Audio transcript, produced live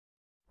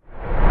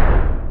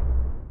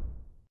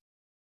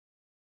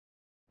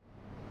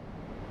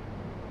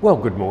Well,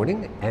 good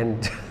morning,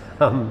 and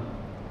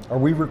Are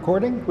we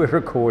recording? we're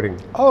recording.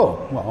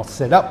 Oh, well, I'll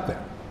sit up then.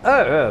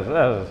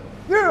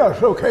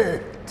 Yes,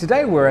 okay.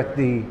 Today we're at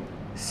the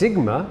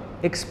Sigma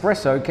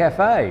Expresso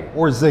Cafe.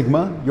 Or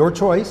Sigma, your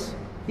choice.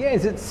 Yeah,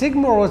 is it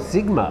Sigma or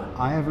Sigma?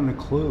 I haven't a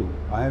clue.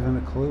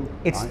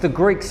 It's the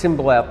Greek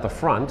symbol out the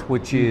front,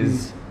 which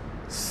is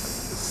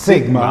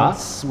Sigma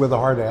with a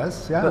hard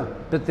S, yeah.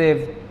 but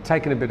they've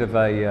taken a bit of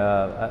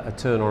a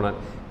turn on it.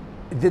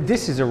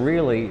 This is a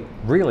really,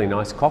 really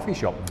nice coffee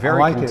shop. Very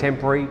like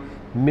contemporary,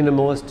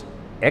 minimalist,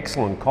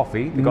 excellent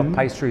coffee. They've got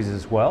pastries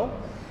as well.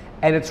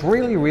 And it's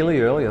really, really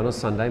early on a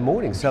Sunday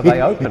morning, so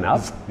they open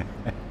up.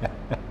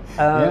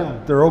 Yeah,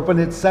 they're open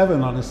at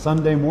 7 on a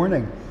Sunday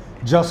morning,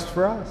 just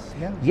for us.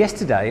 Yeah.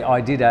 Yesterday I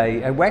did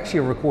we're actually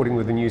recording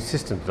with a new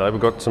system today.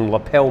 We've got some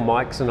lapel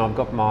mics and I've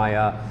got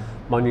my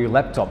my new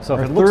laptop. So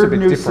if it looks a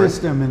bit different. Third new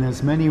system in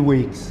as many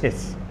weeks.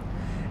 Yes.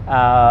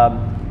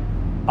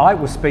 I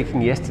was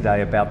speaking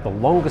yesterday about the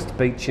longest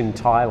beach in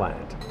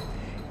Thailand.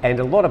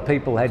 And a lot of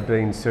people had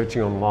been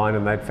searching online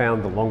and they'd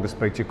found the longest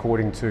beach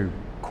according to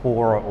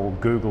Quora or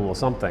Google or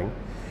something.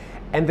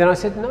 And then I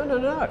said,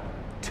 no.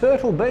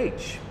 Turtle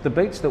Beach, the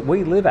beach that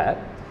we live at,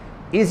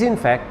 is in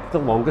fact the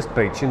longest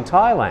beach in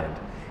Thailand.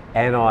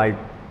 And I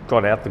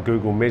got out the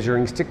Google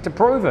measuring stick to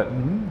prove it.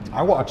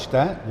 I watched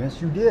that.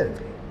 Yes, you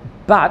did.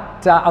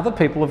 But other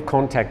people have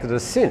contacted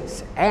us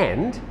since.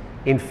 And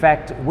in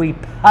fact, we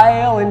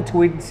pale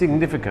into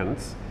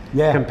insignificance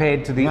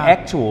compared to the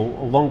actual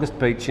longest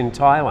beach in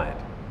Thailand.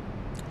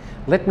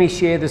 Let me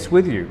share this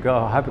with you.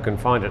 I hope I can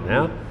find it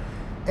now.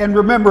 And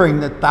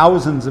remembering that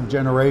thousands of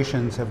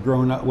generations have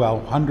grown up, well,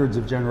 hundreds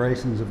of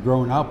generations have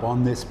grown up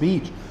on this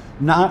beach,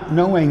 not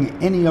knowing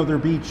any other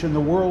beach in the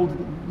world,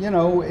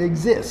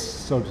 exists,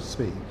 so to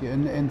speak.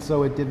 And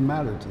so it didn't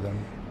matter to them.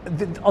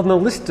 On the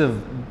list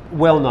of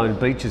well-known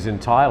beaches in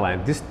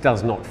Thailand, this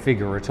does not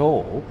figure at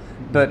all.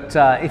 But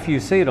if you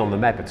see it on the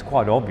map, it's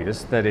quite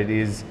obvious that it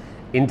is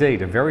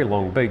indeed a very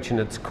long beach, and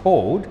it's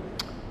called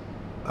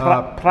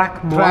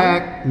Prak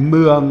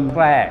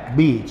Mueang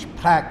Beach.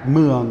 Prak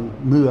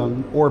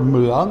Mueang, or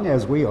Mueang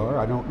as we are,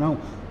 I don't know,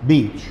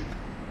 beach.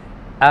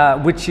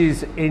 Which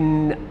is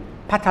in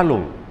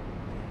Patalung,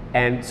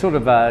 and sort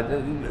of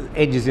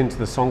edges into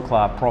the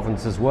Songkhla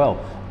province as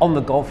well, on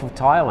the Gulf of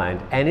Thailand.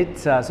 And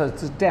it's so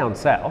it's down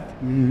south.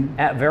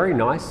 Very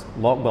nice.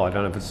 Well, I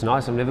don't know if it's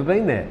nice, I've never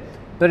been there,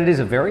 but it is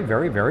a very,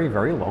 very, very,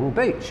 very long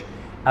beach.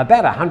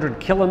 About 100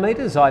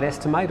 kilometres, I'd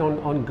estimate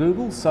on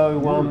Google.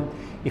 So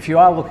if you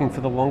are looking for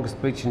the longest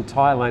beach in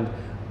Thailand,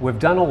 we've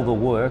done all the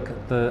work.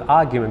 The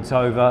argument's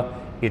over.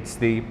 It's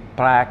the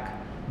Prak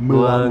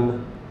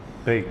Mueang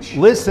Beach.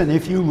 Listen,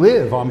 if you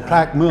live on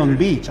Prak Mueang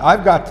Beach,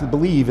 I've got to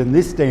believe in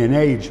this day and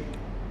age,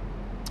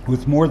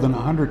 with more than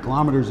 100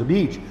 kilometers of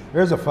beach,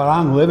 there's a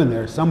Farang living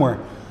there somewhere,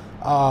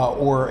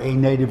 or a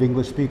native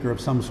English speaker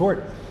of some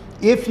sort.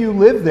 If you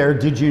live there,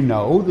 did you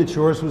know that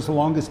yours was the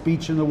longest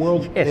beach in the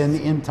world? Yes.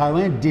 in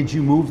Thailand? Did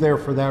you move there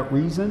for that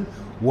reason?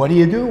 What do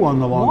you do on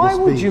the longest beach?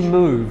 Why would you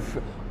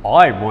move?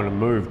 I want to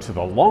move to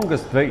the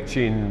longest beach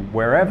in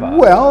wherever.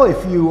 Well,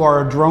 if you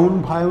are a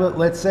drone pilot,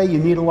 let's say, you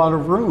need a lot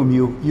of room.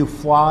 You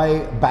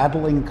fly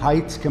battling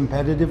kites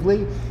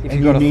competitively. If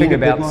you've got to think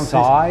about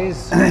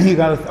size.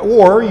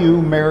 Or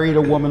you married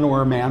a woman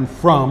or a man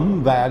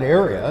from that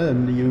area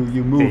and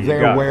you moved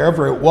there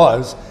wherever it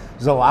was.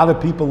 There's a lot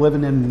of people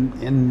living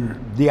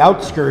in the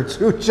outskirts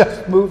who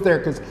just moved there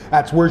because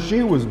that's where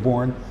she was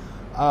born.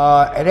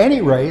 At any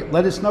rate,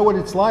 let us know what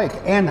it's like.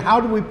 And how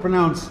do we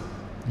pronounce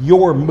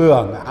your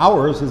Mueang?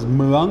 Ours is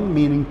Mueang,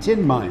 meaning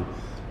tin mine.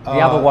 The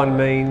other one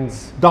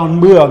means? Don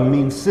Mueang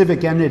means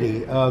civic entity.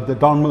 The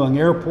Don Mueang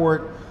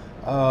Airport,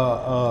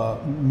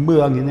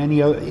 Mueang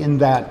in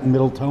that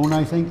middle tone,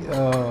 I think.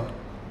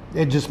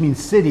 It just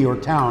means city or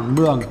town.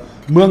 Mueang,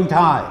 Mueang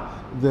Thai,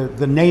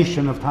 the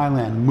nation of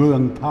Thailand,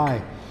 Mueang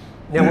Thai.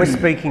 Now we're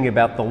speaking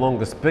about the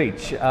longest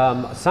beach.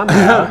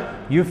 Somehow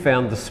you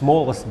found the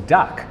smallest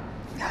duck.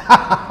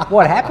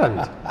 What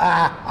happened?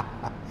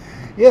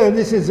 Yeah,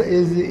 this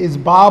is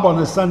Bob on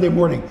a Sunday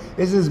morning.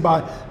 This is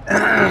Bob.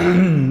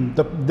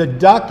 The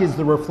duck is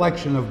the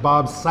reflection of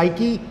Bob's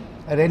psyche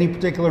at any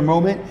particular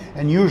moment,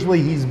 and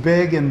usually he's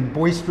big and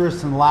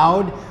boisterous and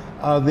loud.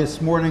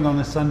 This morning on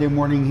a Sunday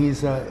morning,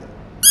 he's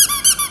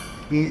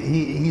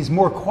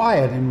more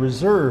quiet and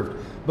reserved.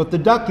 But the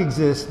duck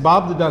exists.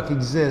 Bob the duck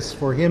exists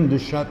for him to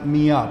shut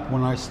me up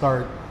when I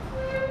start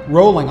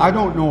rolling. I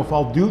don't know if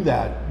I'll do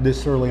that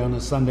this early on a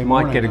Sunday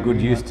morning. Might get a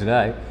good use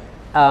today.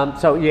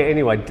 So yeah,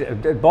 anyway,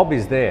 Bob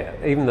is there,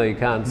 even though you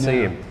can't see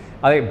him.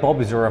 I think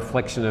Bob is a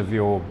reflection of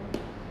your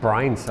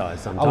brain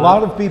size sometimes. A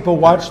lot of people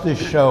watch this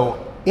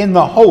show in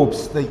the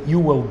hopes that you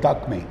will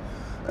duck me.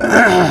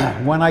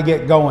 When I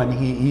get going,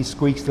 he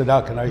squeaks the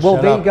duck and I shut up.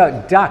 Well, there you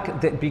go, duck,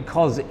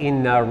 because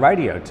in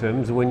radio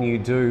terms, when you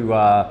do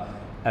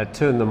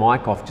turn the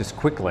mic off just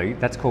quickly,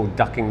 that's called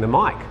ducking the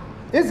mic.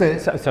 Is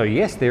it? So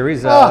yes, there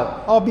is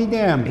I'll be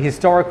damned.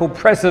 Historical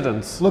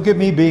precedence. Look at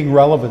me being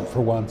relevant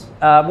for once.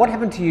 What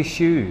happened to your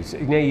shoes?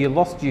 Now, you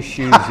lost your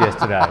shoes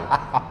yesterday.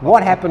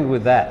 What happened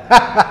with that?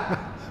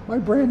 My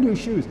brand new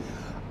shoes.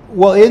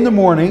 Well, in the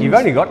mornings. You've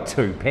only got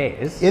 2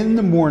 pairs. In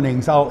the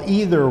mornings, I'll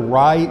either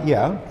ride,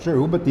 yeah,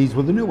 true, but these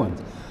were the new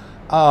ones.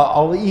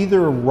 I'll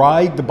either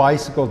ride the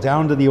bicycle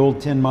down to the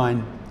old tin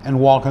mine and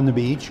walk on the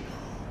beach,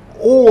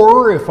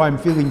 or if I'm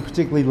feeling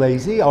particularly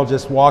lazy, I'll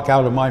just walk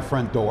out of my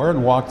front door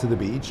and walk to the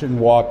beach and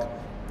walk,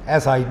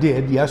 as I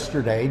did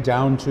yesterday,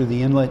 down to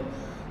the inlet.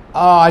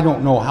 I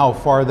don't know how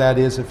far that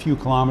is, a few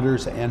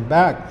kilometers and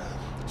back.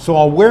 So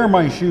I'll wear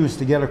my shoes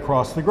to get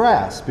across the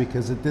grass,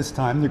 because at this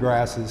time the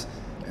grass is,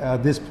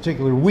 this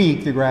particular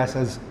week, the grass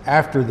is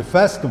after the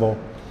festival.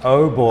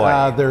 Oh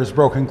boy. There's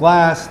broken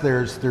glass,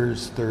 there's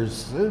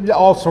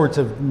all sorts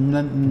of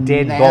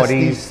dead nasty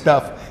bodies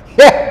stuff.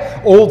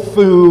 Yeah, old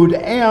food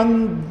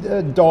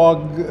and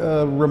dog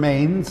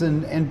remains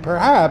and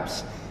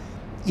perhaps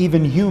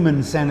even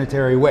human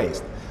sanitary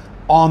waste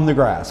on the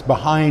grass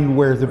behind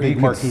where the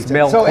big marquees are.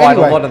 Smell quite a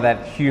lot of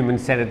that human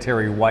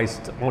sanitary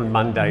waste on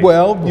Monday.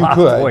 Well, you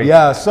could, week.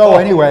 yeah. So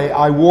anyway,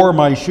 I wore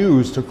my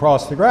shoes to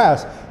cross the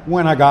grass.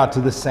 When I got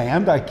to the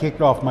sand, I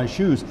kicked off my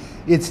shoes.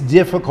 It's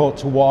difficult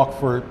to walk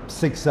for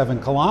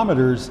 6-7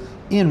 kilometers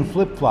in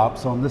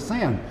flip-flops on the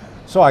sand.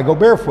 So I go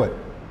barefoot.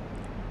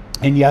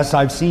 And yes,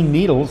 I've seen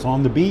needles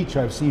on the beach.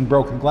 I've seen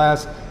broken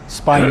glass,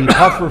 spiny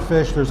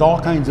pufferfish. There's all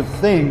kinds of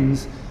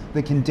things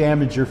that can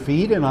damage your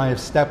feet, and I have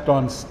stepped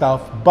on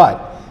stuff,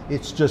 but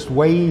it's just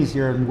way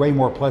easier and way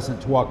more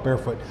pleasant to walk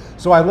barefoot.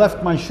 So I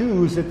left my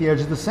shoes at the edge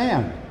of the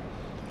sand.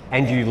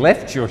 And you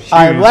left your shoes?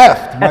 I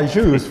left my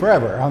shoes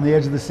forever on the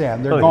edge of the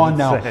sand. They're gone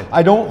now.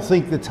 I don't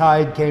think the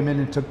tide came in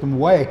and took them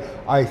away.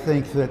 I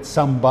think that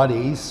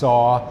somebody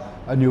saw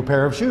a new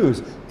pair of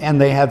shoes, and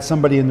they had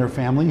somebody in their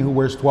family who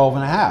wears 12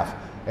 and a half,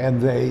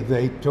 and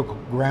they took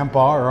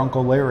Grandpa or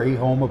Uncle Larry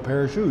home a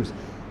pair of shoes.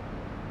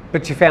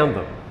 But you found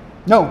them?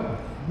 No.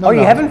 No,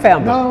 you haven't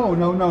found them?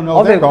 No.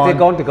 Oh, they're gone. They're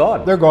gone to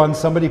God. They're gone.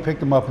 Somebody picked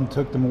them up and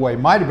took them away.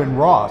 Might have been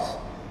Ross.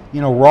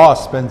 You know,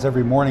 Ross spends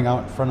every morning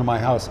out in front of my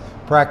house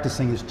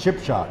practicing his chip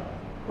shot.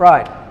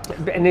 Right.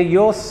 And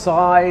your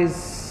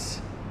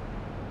size,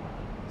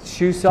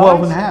 shoe size?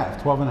 12 and a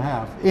half. 12 and a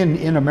half.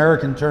 In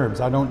American terms.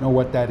 I don't know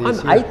what that is.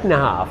 I'm 8 and a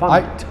half.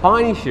 I'm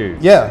tiny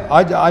shoes. Yeah,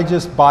 I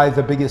just buy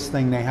the biggest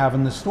thing they have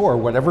in the store.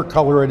 Whatever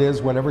color it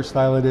is, whatever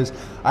style it is.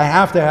 I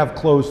have to have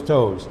closed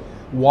toes.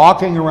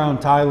 Walking around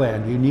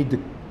Thailand, you need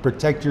to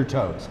protect your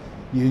toes.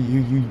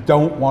 You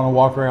don't want to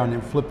walk around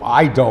in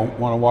I don't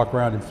want to walk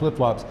around in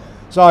flip-flops.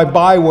 So I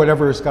buy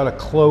whatever has got a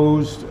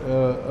closed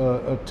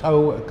a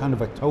toe, kind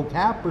of a toe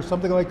cap or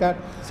something like that.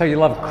 So you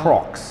love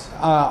Crocs?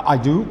 I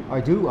do.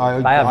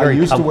 I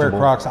used to wear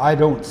Crocs. I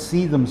don't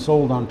see them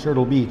sold on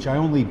Turtle Beach. I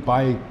only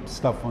buy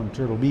stuff on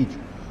Turtle Beach.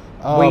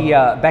 We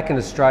back in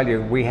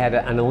Australia, we had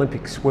an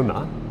Olympic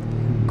swimmer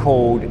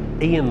called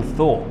Ian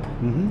Thorpe.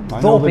 Mm-hmm.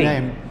 I know the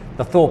name.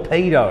 The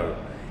Torpedo.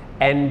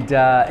 And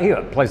he was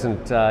a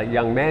pleasant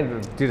young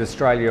man, did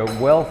Australia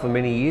well for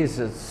many years,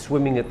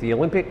 swimming at the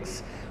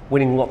Olympics,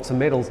 winning lots of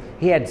medals.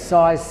 He had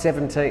size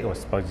 17, or I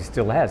suppose he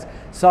still has,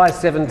 size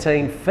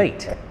 17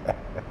 feet.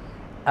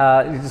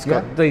 He's just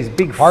got these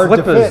big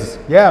flippers.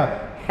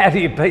 Yeah. How do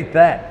you beat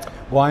that?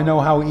 Well, I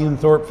know how Ian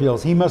Thorpe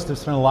feels. He must have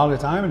spent a lot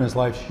of time in his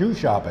life shoe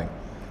shopping.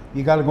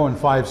 You got to go in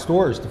 5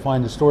 stores to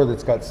find a store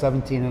that's got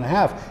 17 and a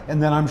half.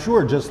 And then I'm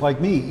sure, just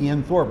like me,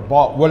 Ian Thorpe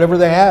bought whatever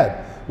they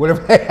had.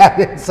 Whatever they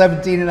had at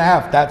 17 and a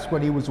half, that's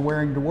what he was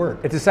wearing to work.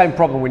 It's the same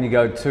problem when you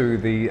go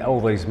to all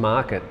these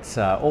markets,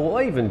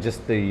 or even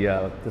just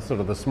the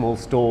sort of the small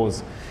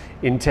stores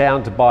in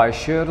town to buy a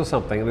shirt or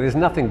something. There's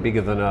nothing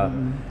bigger than a,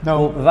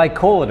 no. Well, they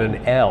call it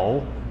an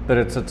L, but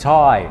it's a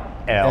Thai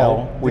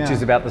L, which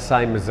is about the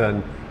same as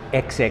an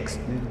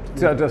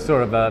XX,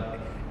 sort of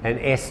an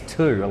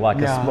S2,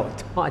 like a small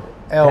Thai.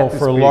 L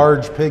for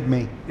large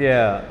pygmy.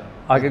 Yeah,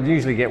 I could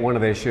usually get one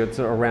of their shirts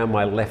around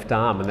my left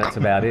arm, and that's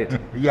about it.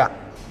 Yeah.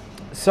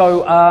 So,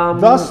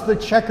 thus the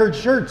checkered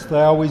shirts that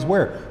I always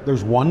wear.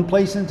 There's one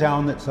place in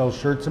town that sells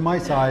shirts of my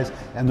size,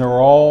 and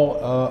they're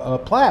all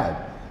plaid,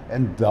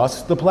 and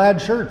thus the plaid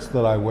shirts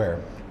that I wear.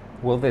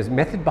 Well, there's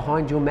method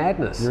behind your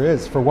madness. There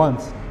is, for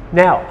once.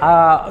 Now,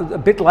 a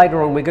bit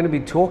later on, we're going to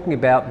be talking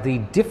about the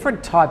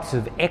different types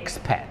of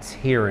expats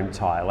here in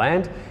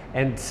Thailand,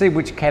 and see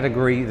which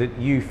category that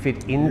you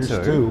fit into.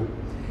 Yours too.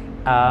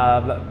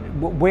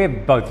 We're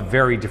both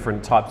very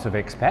different types of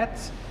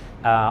expats.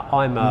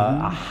 I'm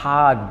a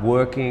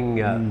hard-working,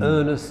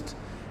 earnest,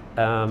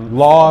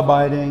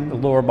 law-abiding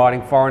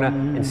foreigner,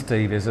 and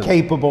Steve isn't.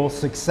 Capable,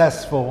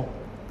 successful,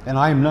 and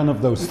I am none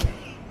of those things.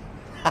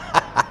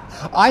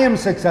 I am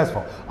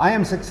successful. I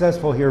am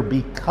successful here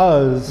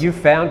because... You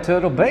found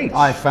Turtle Beach.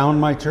 I found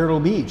my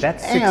Turtle Beach.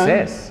 That's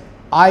success. And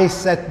I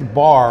set the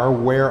bar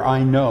where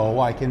I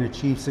know I can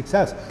achieve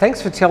success.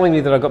 Thanks for telling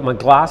me that I got my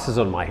glasses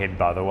on my head,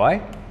 by the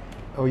way.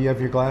 Oh, you have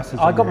your glasses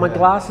on I got your my head.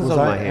 glasses on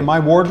my head. Am I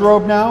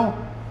wardrobe now?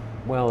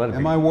 Well,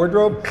 am I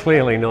wardrobe?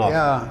 Clearly not.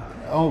 Yeah.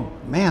 Oh,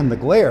 man, the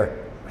glare.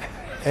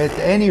 At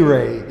any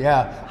rate,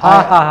 yeah.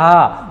 Ha ha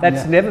ha.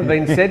 That's never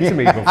been said to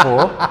me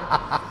before.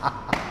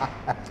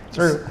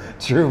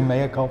 True,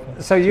 mea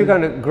culpa. So you're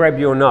going to grab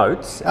your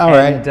notes,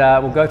 and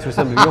we'll go through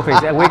some of your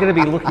things. And we're going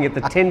to be looking at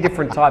the 10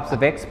 different types of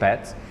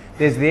expats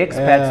There's the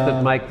expats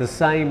that make the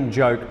same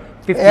joke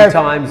 50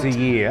 times a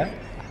year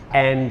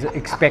and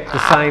expect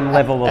the same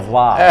level of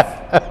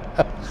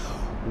laugh.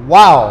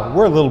 Wow,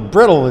 we're a little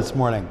brittle this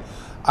morning.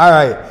 All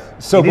right,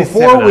 so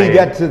before we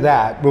get to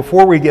that,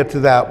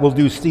 we'll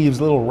do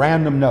Steve's little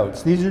random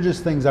notes. These are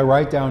just things I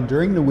write down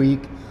during the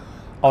week.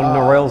 On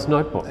Norell's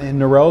notebook. In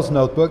Norell's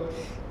notebook.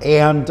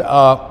 And,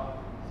 the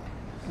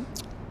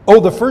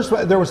first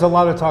one, there was a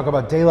lot of talk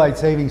about daylight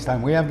savings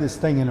time. We have this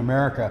thing in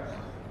America.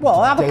 Well,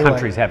 other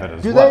countries have it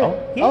as well.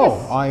 Do they? Yes.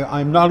 Oh,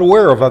 I'm not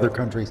aware of other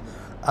countries.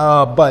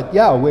 But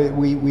yeah,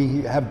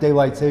 we have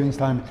daylight savings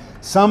time.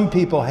 Some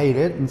people hate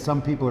it, and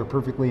some people are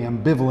perfectly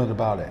ambivalent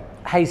about it.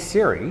 Hey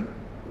Siri,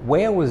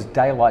 where was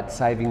daylight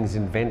savings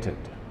invented?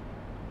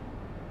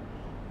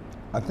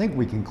 I think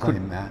we can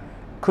claim that.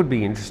 Could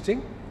be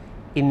interesting.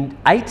 In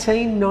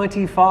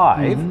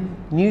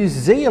 1895, New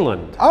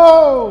Zealand.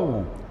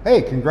 Oh!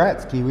 Hey,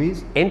 congrats,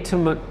 Kiwis.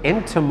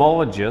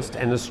 Entomologist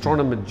and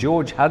astronomer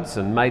George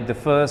Hudson made the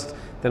first,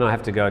 then I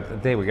have to go,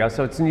 there we go,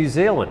 so it's New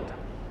Zealand.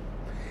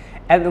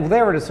 And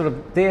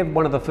they're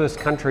one of the first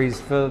countries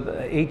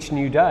for each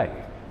new day,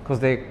 because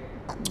they're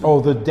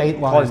the date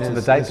line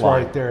is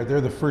right there.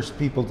 They're the first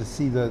people to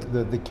see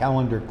the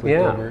calendar click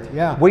over.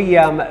 Yeah. We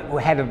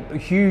had a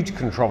huge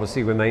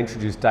controversy when they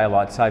introduced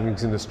daylight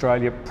savings in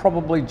Australia,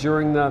 probably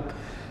during the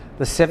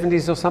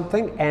 70s or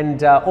something,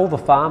 and all the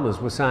farmers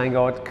were saying,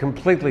 it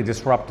completely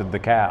disrupted the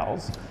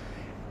cows.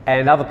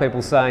 And other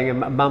people saying,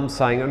 mum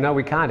saying, no,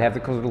 we can't have it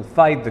because it'll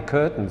fade the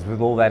curtains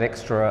with all that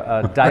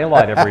extra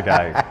daylight every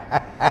day.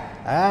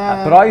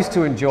 But I used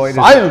to enjoy it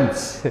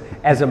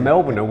as a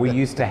Melbourner. We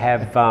used to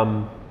have,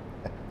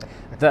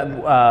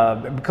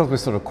 because we're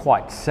sort of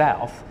quite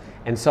south,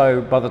 and so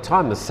by the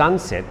time the sun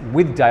set,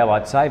 with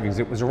daylight savings,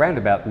 it was around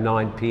about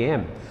 9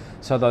 p.m.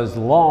 So those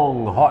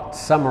long, hot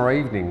summer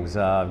evenings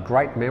are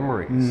great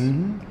memories.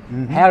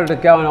 How did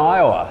it go in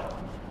Iowa?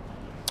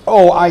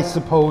 Oh, I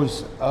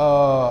suppose...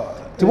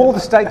 do all the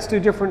states do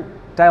different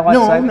daylight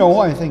savings? No,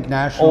 I think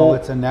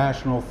it's a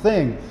national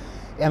thing.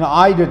 And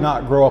I did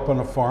not grow up on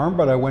a farm,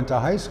 but I went to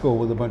high school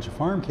with a bunch of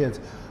farm kids.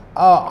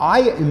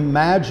 I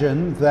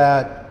imagine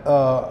that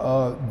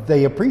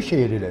they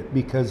appreciated it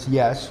because,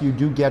 yes, you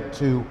do get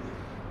to,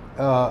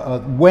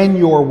 when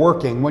you're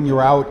working, when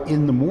you're out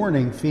in the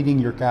morning feeding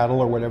your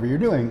cattle or whatever you're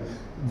doing,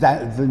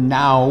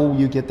 now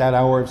you get that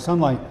hour of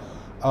sunlight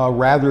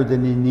rather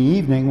than in the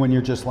evening when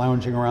you're just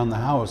lounging around the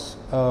house.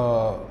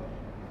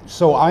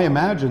 So I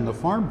imagine the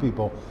farm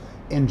people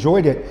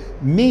enjoyed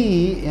it.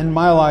 Me, in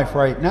my life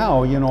right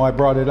now, I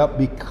brought it up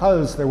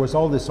because there was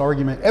all this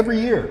argument every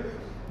year.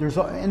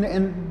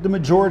 And the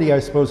majority, I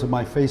suppose, of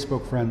my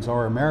Facebook friends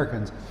are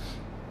Americans.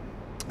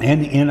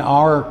 And in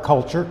our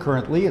culture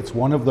currently, it's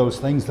one of those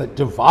things that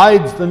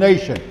divides the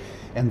nation.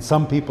 And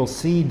some people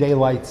see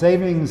daylight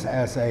savings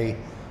as a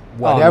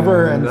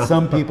whatever, and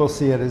some people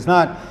see it as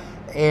not.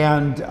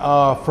 And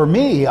for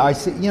me, I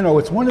see,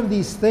 it's one of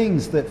these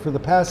things that for the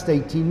past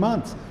 18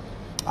 months,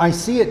 I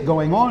see it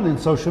going on in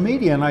social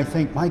media, and I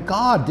think, my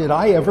God, did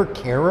I ever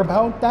care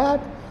about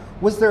that?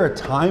 Was there a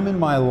time in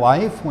my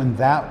life when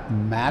that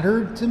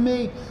mattered to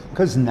me?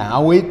 Because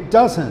now it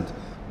doesn't.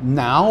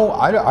 Now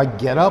I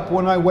get up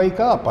when I wake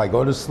up. I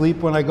go to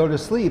sleep when I go to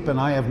sleep, and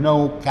I have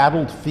no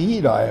cattle to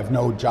feed. I have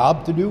no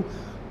job to do.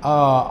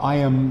 I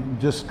am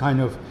just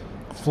kind of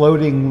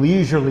floating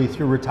leisurely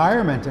through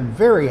retirement and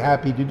very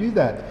happy to do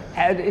that.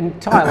 And in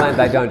Thailand,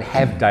 they don't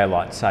have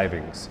daylight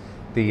savings.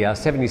 The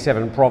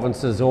 77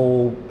 provinces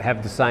all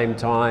have the same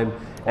time,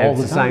 and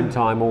it's the same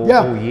time all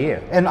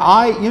year. And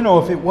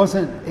if it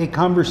wasn't a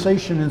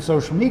conversation in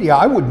social media,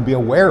 I wouldn't be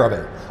aware of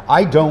it.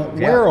 I don't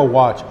wear a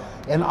watch.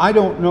 And I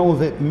don't know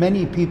that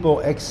many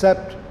people,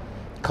 except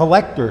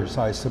collectors,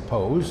 I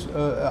suppose,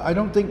 I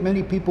don't think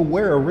many people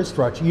wear a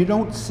wristwatch. You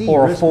don't see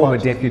or a former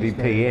deputy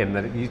PM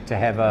that used to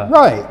have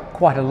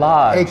quite a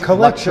large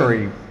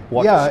luxury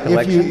watch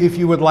collection. if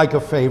you would like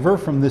a favor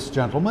from this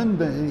gentleman.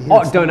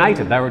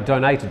 Donated. They were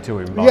donated to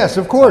him. Yes,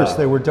 of course,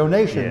 they were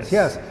donations.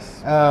 Yes.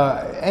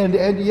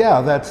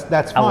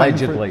 That's fine.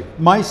 Allegedly.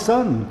 My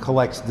son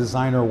collects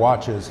designer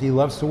watches. He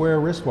loves to wear a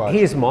wristwatch.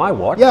 Here's my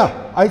watch.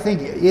 Yeah, I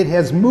think it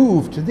has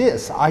moved to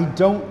this.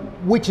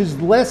 Which is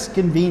less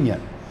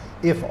convenient.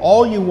 If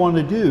all you want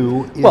to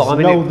do is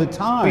know the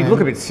time. You'd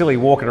look a bit silly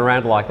walking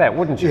around like that,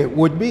 wouldn't you? It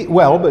would be.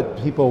 Well,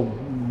 but people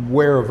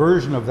wear a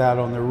version of that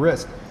on their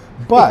wrist.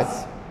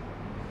 But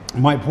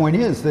my point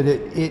is that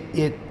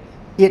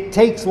it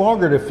takes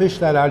longer to fish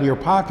that out of your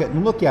pocket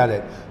and look at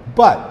it.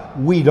 But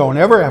we don't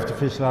ever have to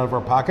fish it out of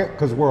our pocket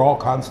because we're all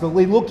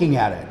constantly looking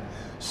at it.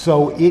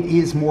 So it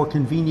is more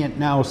convenient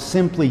now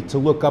simply to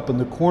look up in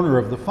the corner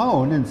of the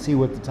phone and see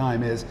what the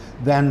time is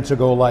than to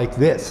go like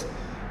this.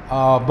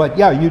 But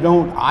yeah,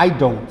 I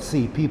don't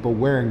see people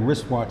wearing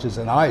wristwatches,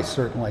 and I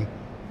certainly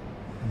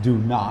do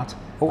not.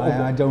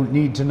 I don't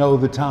need to know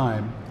the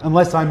time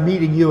unless I'm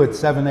meeting you at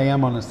 7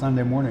 a.m. on a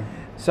Sunday morning.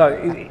 So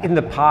in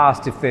the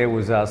past, if there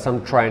was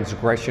some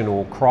transgression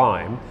or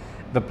crime,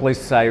 the police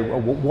say,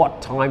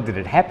 what time did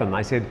it happen?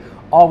 They said,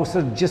 sort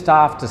of just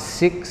after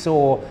 6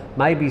 or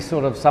maybe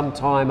sort of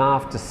sometime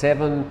after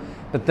 7.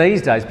 But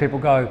these days people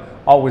go,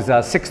 oh, it was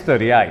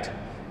 6:38,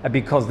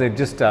 because they've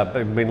just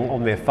been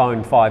on their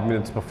phone 5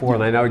 minutes before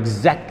and they know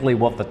exactly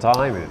what the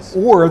time is.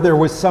 Or there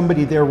was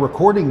somebody there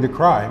recording the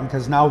crime,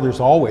 because now there's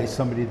always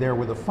somebody there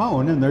with a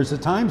phone and there's a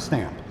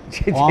timestamp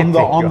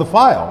on the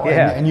file,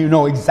 and you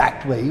know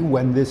exactly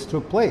when this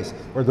took place,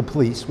 or the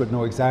police would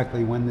know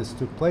exactly when this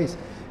took place.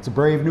 It's a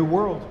brave new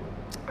world.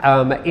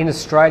 In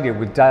Australia,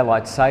 with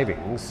daylight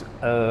savings,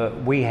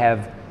 we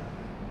have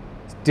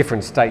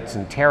different states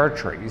and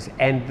territories,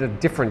 and the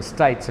different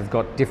states have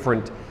got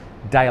different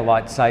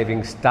daylight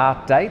saving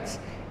start dates,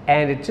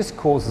 and it just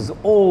causes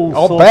all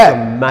sorts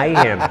of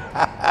mayhem.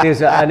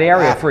 There's an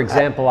area, for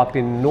example, up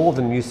in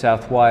northern New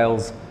South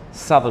Wales,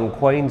 southern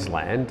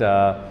Queensland,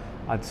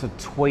 it's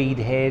Tweed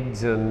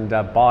Heads and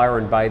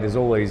Byron Bay. There's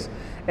all these,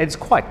 it's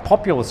quite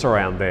populous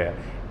around there.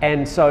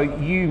 And so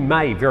you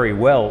may very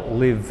well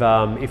live,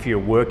 if you're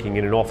working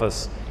in an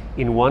office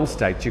in one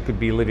state, you could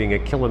be living a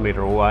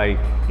kilometre away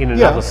in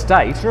another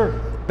state. Sure.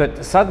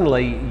 But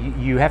suddenly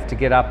you have to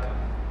get up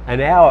an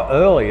hour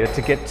earlier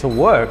to get to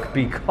work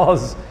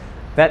because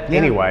that,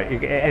 anyway,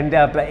 and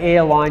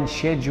airline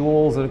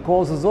schedules, and it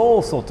causes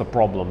all sorts of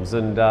problems.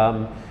 And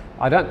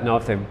I don't know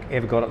if they've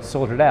ever got it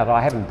sorted out.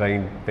 I haven't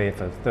been there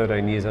for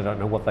 13 years. I don't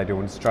know what they do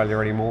in Australia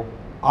anymore.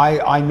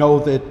 I know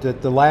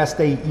that the last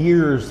 8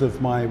 years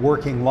of my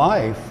working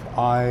life,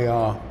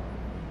 I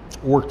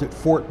worked at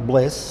Fort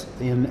Bliss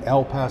in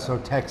El Paso,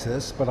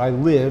 Texas, but I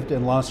lived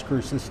in Las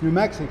Cruces, New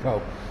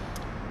Mexico.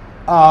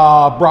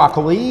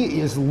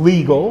 Broccoli is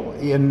legal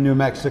in New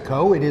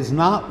Mexico. It is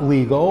not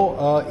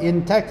legal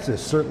in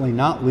Texas, certainly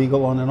not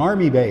legal on an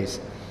Army base.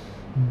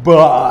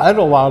 But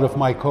a lot of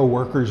my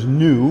coworkers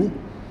knew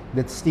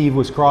that Steve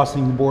was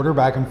crossing the border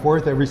back and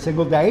forth every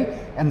single day,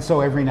 and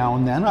so every now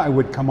and then I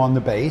would come on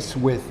the base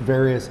with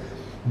various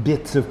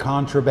bits of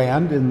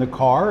contraband in the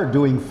car,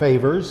 doing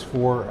favors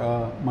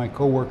for my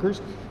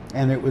coworkers,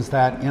 and it was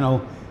that, you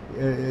know,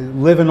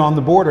 living on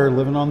the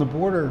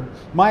border.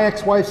 My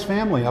ex-wife's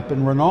family up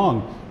in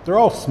Renong, they're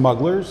all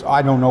smugglers.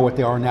 I don't know what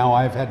they are now.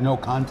 I've had no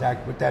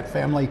contact with that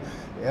family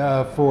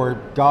for,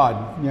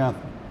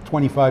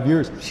 25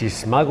 years. She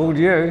smuggled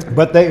you.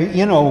 But they,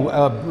 you know,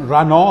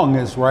 Ranong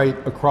is right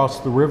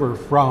across the river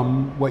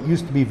from what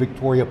used to be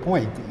Victoria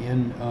Point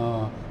in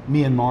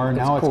Myanmar.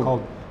 Now it's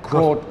called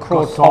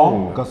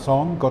Gotong.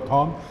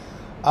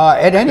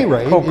 At any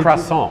rate,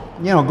 croissant.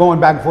 You know, going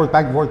back and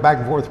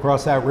forth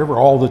across that river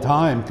all the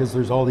time, because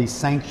there's all these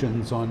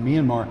sanctions on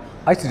Myanmar.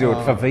 I used to do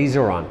it for visa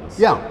runs.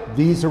 Yeah,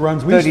 visa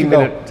runs.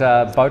 30-minute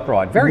boat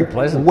ride. Very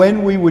pleasant.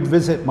 When we would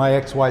visit my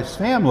ex-wife's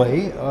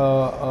family,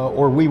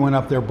 or we went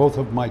up there, both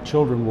of my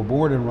children were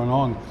born in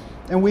Ranong,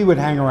 and we would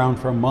hang around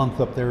for a month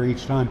up there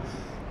each time.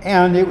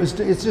 And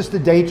it's just a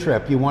day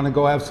trip. You want to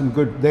go have some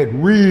good, they had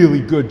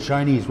really good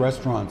Chinese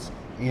restaurants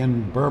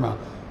in Burma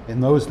in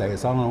those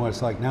days. I don't know what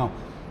it's like now.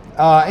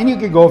 And you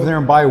could go over there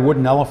and buy a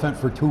wooden elephant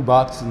for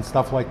 $2 and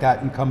stuff like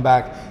that and come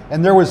back.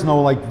 And there was no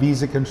like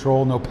visa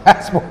control, no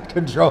passport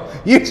control.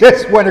 You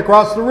just went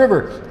across the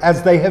river,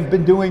 as they have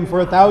been doing for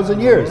 1,000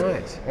 years.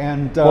 Right.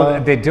 And well,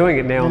 they're doing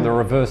it now in the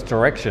reverse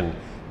direction.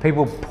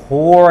 People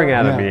pouring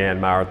out of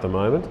Myanmar at the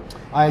moment.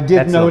 I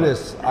did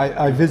notice,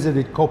 I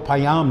visited Koh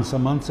Payam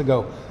some months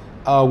ago,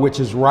 which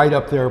is right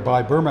up there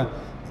by Burma,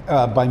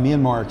 by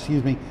Myanmar,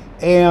 excuse me.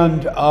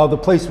 And the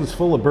place was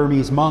full of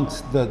Burmese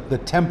monks. The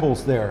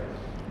temples there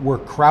were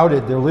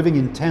crowded. They're living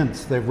in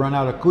tents. They've run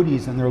out of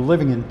kutis and they're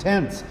living in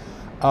tents.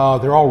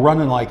 They're all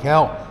running like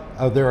hell.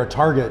 They're a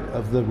target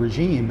of the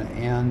regime,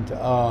 and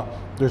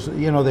there's,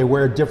 you know, they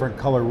wear a different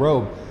color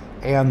robe,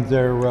 and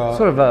they're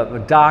sort of a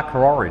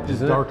darker orange,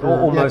 isn't darker, it?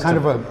 Almost kind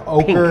of an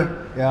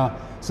ochre,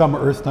 some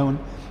earth tone,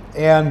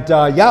 and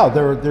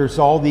there's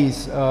all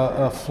these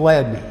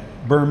fled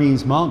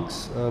Burmese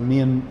monks,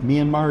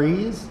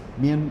 Burmese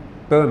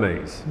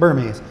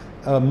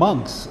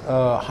monks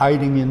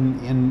hiding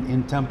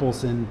in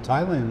temples in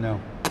Thailand now.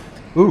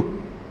 Ooh.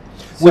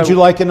 So, would you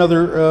like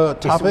another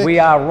topic? We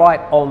are right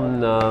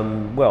on,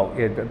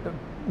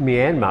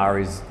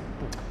 Myanmar is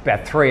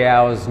about 3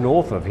 hours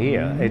north of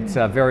here. It's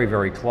very,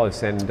 very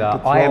close, and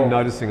I am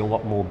noticing a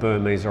lot more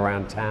Burmese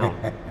around town.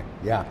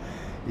 Yeah.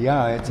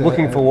 It's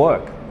looking for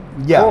work.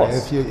 Yeah,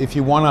 if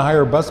you want to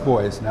hire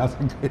busboys, now's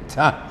a good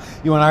time.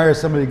 You want to hire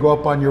somebody to go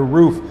up on your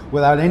roof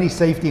without any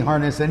safety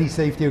harness, any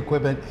safety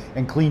equipment,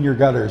 and clean your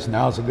gutters.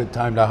 Now's a good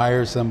time to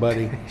hire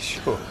somebody.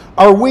 Sure.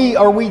 Are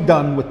we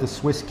done with the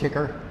Swiss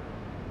kicker?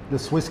 The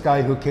Swiss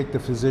guy who kicked the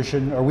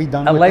physician? Are we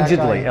done with that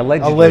guy?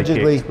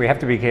 Allegedly. Kicked. We have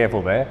to be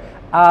careful there.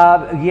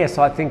 Yes,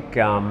 I think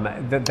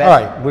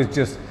that was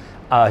just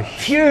a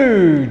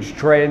huge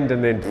trend,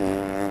 and then...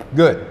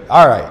 Good.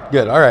 All right.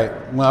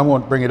 Well, I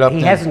won't bring it up.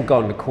 He hasn't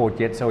gone to court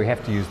yet, so we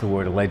have to use the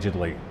word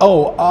allegedly.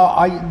 Oh,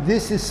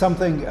 this is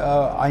something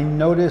I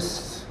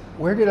noticed.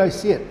 Where did I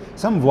see it?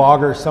 Some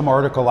vlogger, some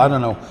article, I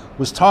don't know,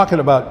 was talking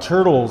about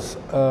turtles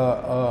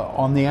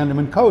on the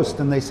Andaman coast,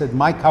 and they said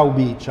Mai Khao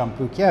Beach on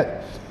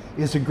Phuket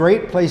is a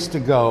great place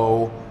to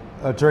go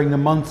during the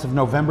months of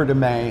November to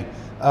May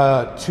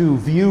to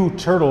view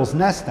turtles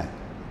nesting.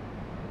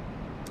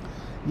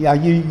 Yeah,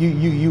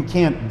 you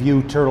can't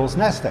view turtles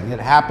nesting. It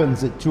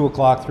happens at 2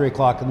 o'clock, 3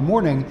 o'clock in the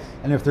morning,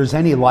 and if there's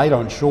any light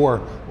on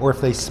shore, or if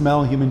they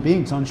smell human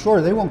beings on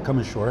shore, they won't come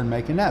ashore and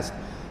make a nest.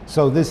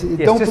 So this, yes,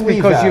 don't just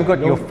believe because that. you've got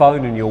your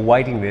phone and you're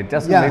waiting there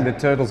doesn't mean the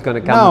turtle's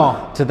going to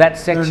come to that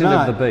section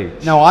of the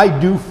beach. Now, I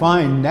do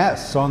find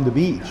nests on the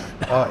beach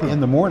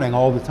in the morning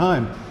all the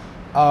time.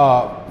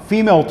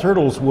 Female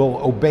turtles will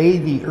obey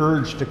the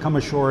urge to come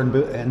ashore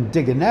and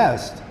dig a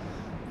nest,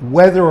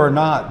 whether or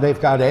not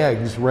they've got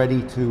eggs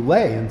ready to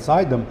lay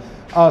inside them.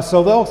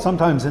 So they'll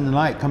sometimes in the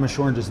night come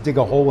ashore and just dig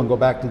a hole and go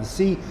back to the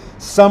sea.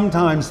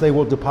 Sometimes they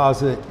will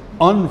deposit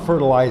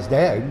unfertilized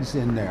eggs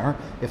in there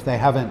if they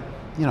haven't,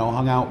 you know,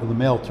 hung out with a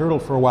male turtle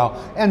for a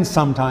while. And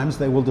sometimes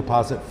they will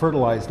deposit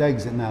fertilized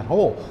eggs in that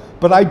hole.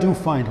 But I do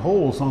find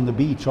holes on the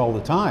beach all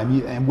the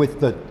time, and with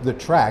the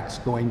tracks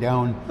going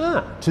down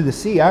to the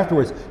sea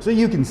afterwards. So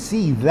you can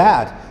see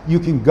that. You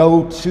can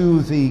go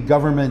to the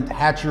government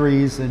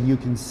hatcheries and you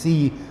can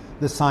see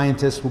the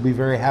scientists will be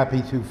very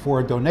happy to, for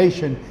a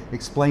donation,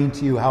 explain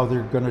to you how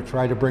they're going to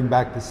try to bring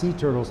back the sea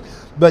turtles.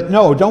 But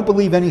no, don't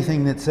believe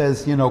anything that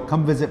says, you know,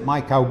 come visit My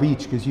Cow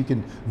Beach because you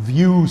can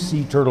view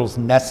sea turtles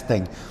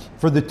nesting.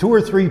 For the 2 or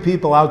 3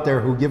 people out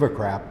there who give a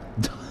crap,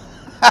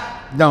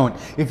 don't.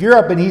 If you're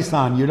up in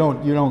Isan, you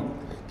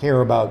don't care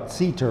about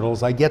sea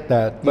turtles. I get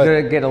that. You're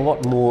going to get a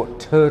lot more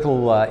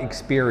turtle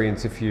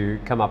experience if you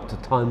come up to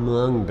Thai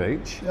Muang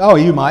Beach. Oh,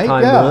 you might.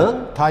 Thai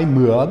Muang. Thai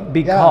Muang.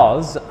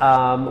 Because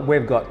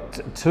we've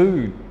got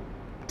 2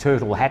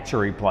 turtle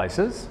hatchery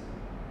places.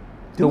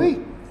 Do we?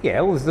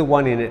 Yeah, well, there's the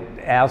one in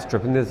our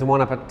strip, and there's the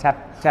one up at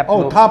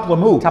Taplamu.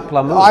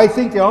 Taplamu. I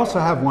think they also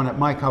have one at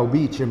My Cow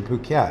Beach in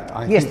Phuket.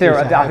 I think there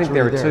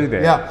are 2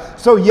 there. Yeah.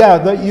 So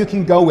yeah, you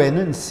can go in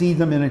and see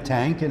them in a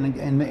tank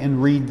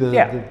and read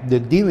the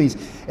dealies,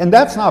 and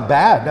that's not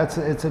bad.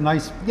 It's a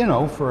nice, you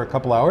know, for a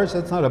couple hours.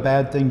 That's not a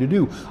bad thing to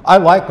do. I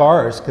like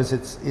ours because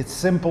it's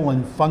simple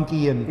and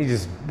funky, and you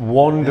just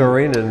wander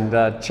in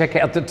and check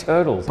out the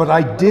turtles. But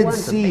I did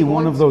see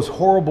one of those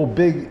horrible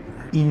big,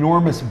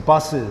 enormous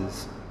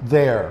buses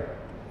there,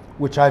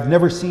 which I've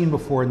never seen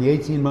before in the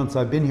 18 months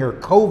I've been here.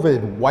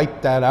 COVID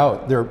wiped that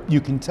out. You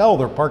can tell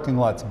their parking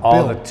lots built.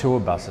 Oh, the tour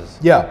buses.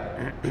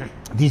 Yeah.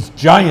 These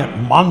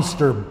giant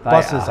monster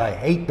buses, I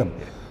hate them.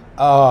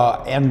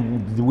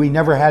 And we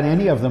never had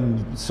any of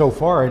them so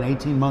far in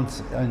 18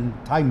 months in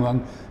Thai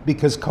Muang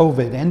because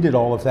COVID ended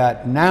all of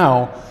that.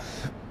 Now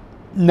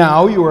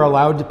you are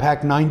allowed to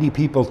pack 90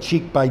 people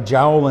cheek by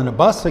jowl in a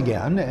bus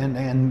again.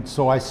 And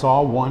so I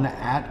saw one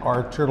at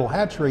our turtle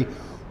hatchery,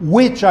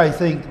 which I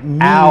think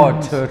means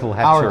our turtle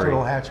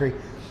hatchery,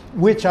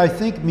 which I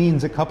think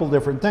means a couple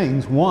different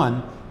things.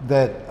 One,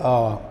 that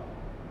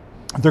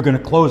they're going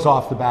to close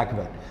off the back of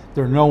it.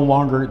 They're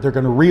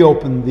going to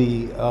reopen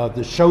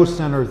the show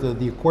center,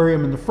 the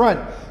aquarium in the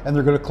front, and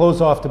they're going to close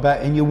off the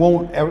back, and you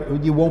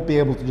won't be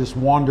able to just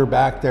wander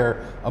back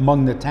there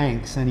among the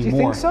tanks anymore. Do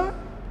you think so?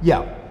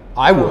 Yeah,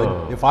 I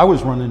would. If I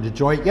was running the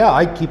joint, yeah,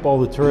 I'd keep all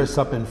the tourists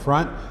up in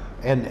front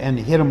and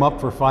hit them up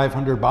for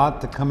 500 baht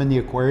to come in the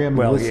aquarium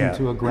and listen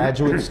to a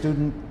graduate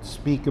student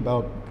speak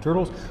about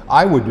turtles.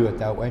 I would do it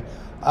that way.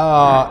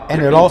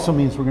 And it also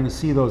means we're going to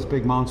see those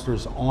big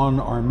monsters on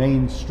our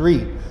main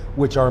street,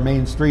 which our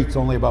main street's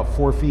only about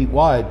 4 feet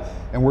wide,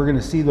 and we're going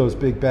to see those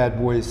big bad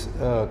boys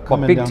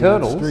coming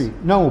down the street.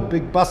 No,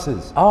 big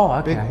buses. Oh,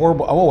 okay. Big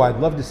horrible. Oh, I'd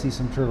love to see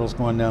some turtles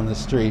going down the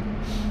street.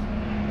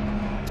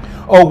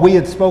 Oh, we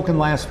had spoken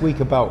last week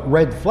about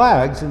red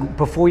flags, and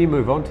before you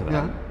move on to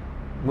that,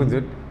 with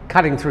the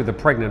cutting through the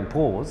pregnant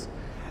pause,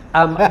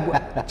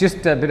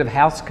 just a bit of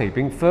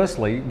housekeeping.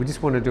 Firstly, we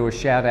just want to do a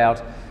shout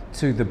out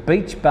to the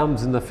beach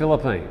bums in the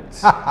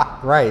Philippines.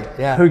 Right,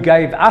 yeah. Who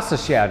gave us a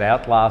shout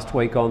out last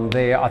week on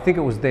their, I think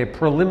it was their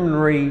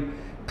preliminary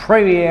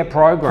premiere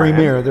program.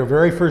 Their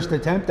very first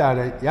attempt at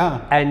it,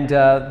 yeah. And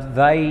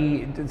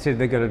they said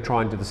they're going to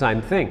try and do the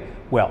same thing.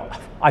 Well,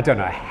 I don't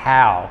know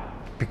how,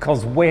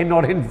 because we're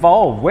not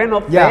involved. We're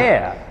not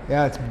there.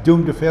 Yeah, it's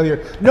doomed to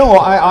failure. No,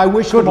 I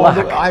wish them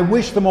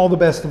all the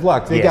best of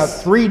luck. They got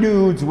 3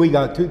 dudes. We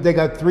got 2. They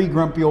got 3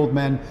 grumpy old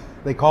men.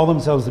 They call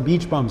themselves the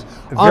Beach Bums.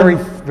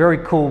 Very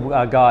cool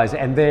guys,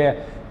 and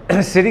they're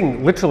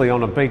sitting literally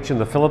on a beach in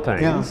the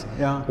Philippines,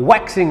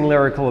 waxing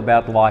lyrical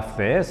about life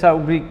there. So it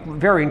would be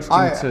very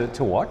interesting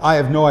to watch. I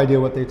have no idea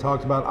what they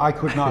talked about. I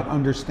could not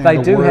understand.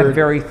 They do have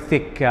very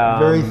thick,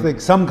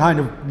 some kind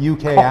of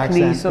UK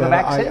accent. Sort of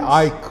accents.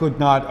 I could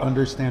not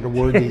understand a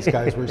word these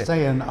guys were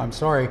saying. I'm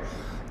sorry.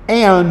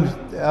 And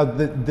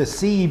the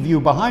sea view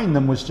behind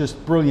them was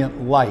just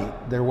brilliant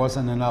light. There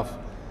wasn't enough.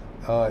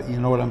 You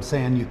know what I'm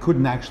saying? You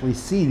couldn't actually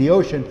see the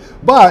ocean,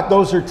 but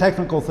those are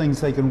technical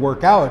things they can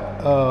work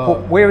out.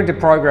 Well, we're into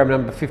program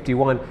number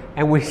 51,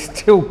 and we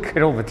still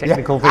get all the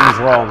technical things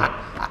wrong.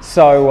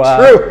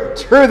 So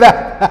true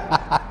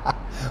that.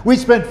 We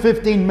spent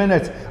 15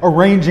 minutes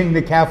arranging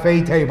the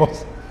cafe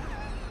tables.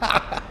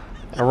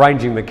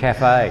 arranging the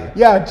cafe.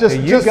 Yeah, just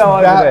go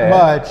over that there.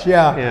 much.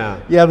 Yeah.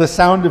 Yeah. Yeah, the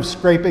sound of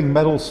scraping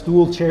metal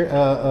stool chair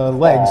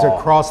legs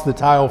across the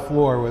tile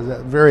floor was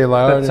very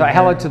loud. So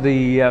hello to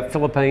the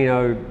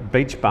Filipino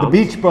beach bums. The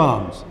beach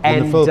bums in the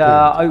And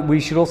Philippines. we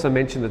should also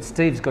mention that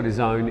Steve's got his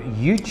own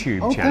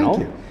YouTube channel,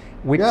 thank you.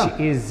 which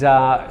is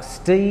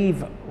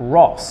Steve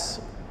Ross,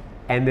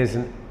 and there's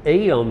an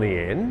E on the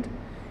end,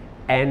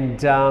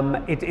 and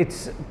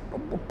it's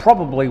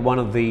probably one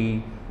of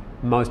the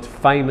most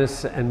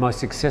famous and most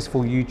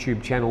successful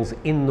YouTube channels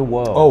in the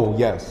world. Oh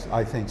yes,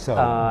 I think so.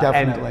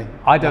 Definitely. And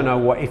I don't know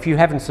what, if you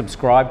haven't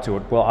subscribed to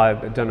it, well, I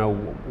don't know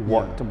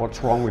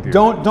what's wrong with you.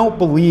 Don't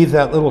believe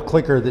that little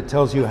clicker that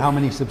tells you how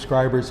many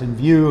subscribers and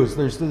views.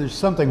 There's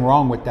something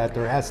wrong with that.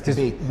 There has to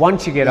be.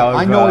 Once you get over,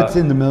 I know it's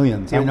in the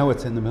millions. I know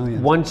it's in the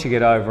millions. Once you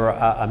get over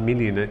a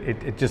million,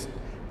 it just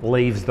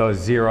leaves those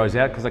zeros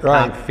out because they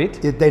can't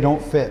fit. They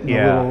don't fit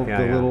in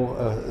the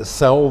little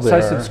cell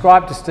there. So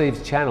subscribe to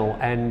Steve's channel,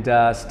 and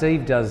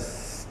Steve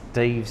does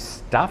Steve's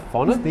stuff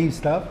on it. Steve's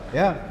stuff,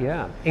 yeah.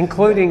 Yeah,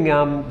 including, do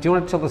you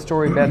want to tell the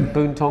story about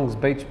Boontongs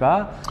Beach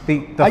Bar?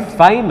 The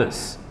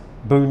famous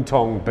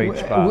Boontong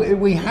Beach Bar.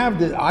 We have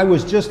the, I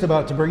was just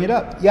about to bring it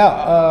up.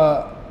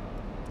 Yeah.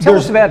 Tell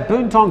us about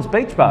Boontongs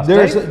Beach Bar,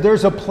 Steve.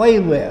 There's a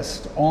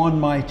playlist on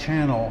my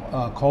channel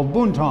called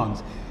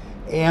Boontongs.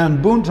 And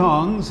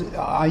Boontongs,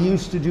 I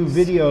used to do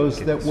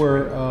videos that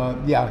were,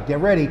 get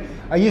ready.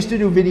 I used to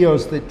do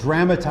videos that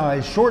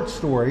dramatize short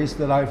stories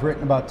that I've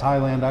written about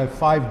Thailand. I have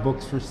 5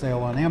 books for sale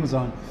on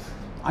Amazon.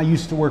 I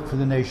used to work for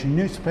the Nation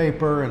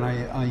newspaper, and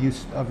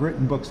I've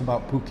written books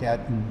about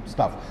Phuket and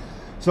stuff.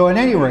 So at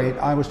any rate,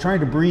 I was trying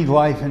to breathe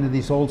life into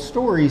these old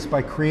stories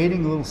by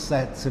creating little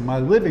sets in my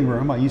living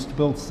room. I used to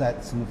build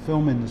sets in the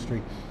film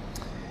industry.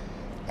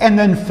 And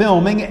then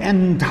filming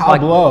and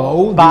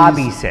tableau. Like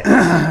Barbie sets.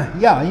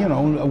 Yeah, you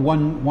know, a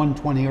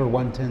 120 or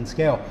 110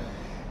 scale.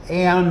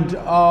 And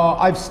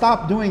I've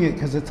stopped doing it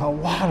because it's a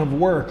lot of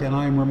work, and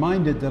I'm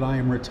reminded that I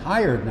am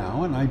retired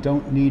now and I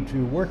don't need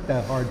to work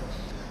that hard.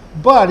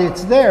 But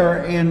it's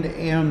there, and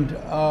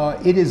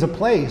it is a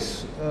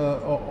place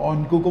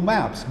on Google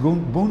Maps.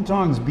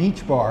 Boontongs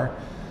Beach Bar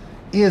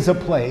is a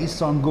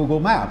place on Google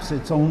Maps.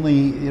 It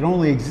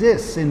only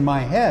exists in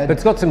my head. But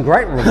it's got some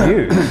great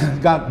reviews. It's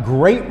got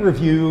great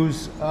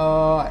reviews,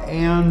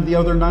 and the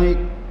other night,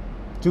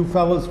 2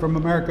 fellas from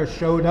America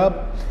showed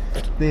up.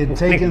 They had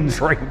taken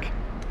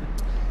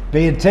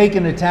They had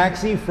taken a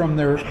taxi from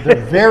their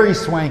very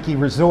swanky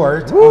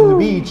resort on the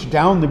beach,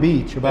 down the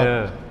beach,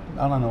 about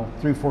I don't know,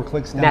 3 or 4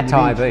 clicks down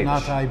the beach,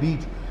 Natai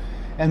Beach.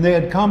 And they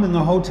had come in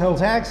the hotel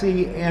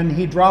taxi, and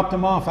he dropped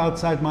them off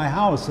outside my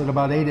house at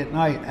about 8 at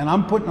night. And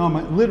I'm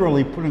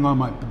literally putting on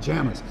my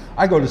pajamas.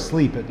 I go to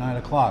sleep at 9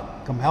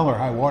 o'clock, come hell or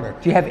high water.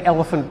 Do you have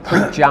elephant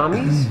print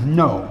jammies?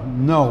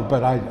 No,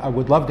 but I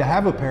would love to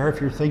have a pair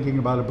if you're thinking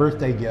about a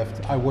birthday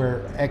gift. I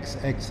wear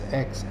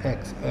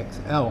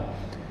XXXXXL.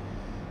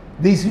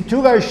 These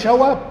 2 guys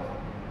show up.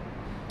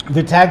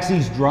 The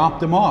taxis dropped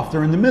them off.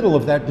 They're in the middle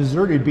of that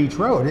deserted beach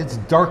road. It's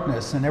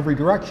darkness in every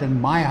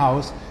direction. My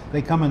house,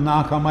 they come and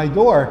knock on my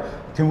door.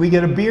 Can we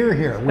get a beer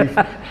here?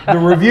 The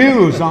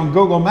reviews on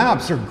Google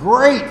Maps are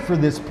great for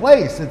this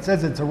place. It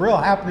says it's a real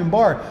happening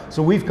bar.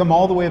 So we've come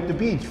all the way up the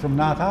beach from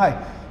Natai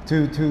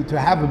to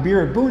have a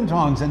beer at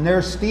Boontongs. And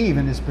there's Steve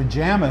in his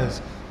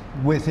pajamas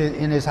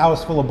in his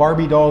house full of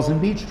Barbie dolls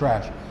and beach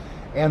trash.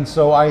 And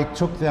so I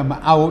took them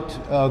out.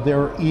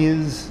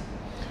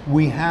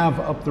 We have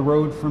up the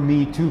road from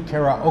me 2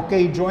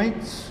 karaoke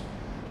joints,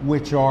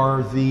 which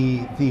are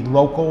the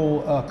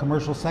local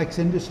commercial sex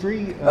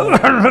industry.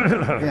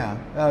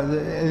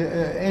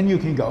 And you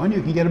can go and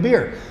you can get a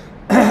beer.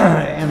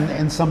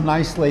 and some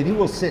nice lady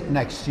will sit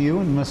next to you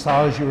and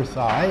massage your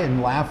thigh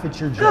and laugh at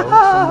your jokes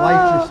and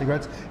light your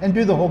cigarettes and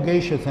do the whole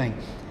geisha thing.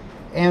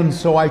 And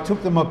so I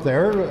took them up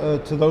there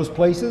to those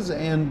places,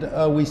 and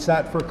we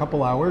sat for a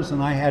couple hours,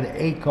 and I had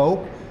a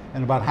Coke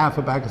and about half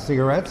a pack of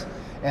cigarettes.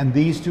 And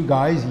these 2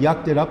 guys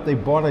yucked it up. They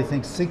bought, I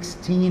think,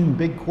 16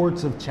 big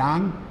quarts of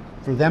chang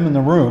for them in the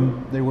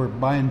room. They were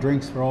buying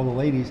drinks for all the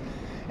ladies.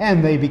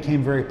 And they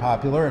became very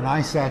popular. And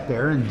I sat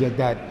there and did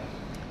that.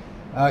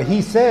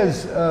 He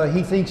says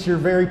he thinks you're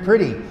very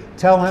pretty.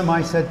 Tell him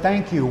I said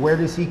thank you. Where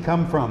does he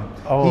come from?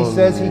 He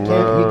says he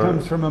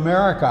comes from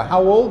America.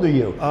 How old are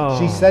you?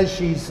 She says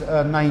she's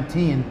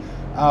 19,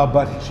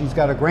 but she's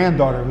got a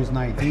granddaughter who's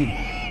 19.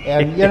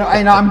 And you know,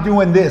 and I'm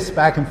doing this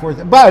back and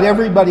forth, but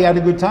everybody had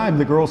a good time.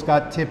 The girls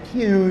got tipped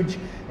huge,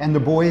 and the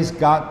boys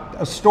got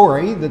a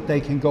story that they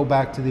can go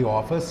back to the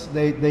office.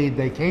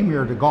 They came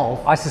here to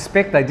golf. I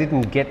suspect they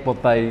didn't get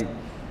what they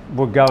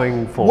were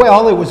going for.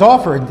 Well, it was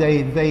offered.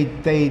 They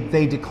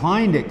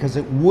declined it because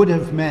it would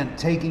have meant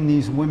taking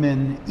these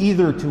women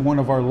either to one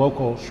of our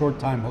local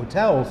short-time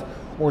hotels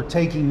or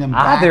taking them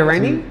back. Are there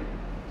any?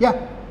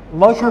 Yeah.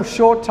 Local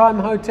short-time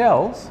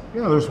hotels?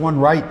 Yeah, there's one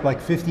right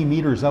like 50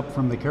 meters up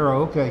from the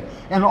karaoke.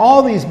 And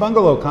all these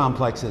bungalow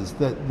complexes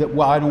that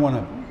well, I don't want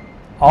to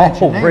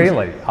mention names.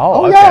 Really?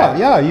 Oh, okay.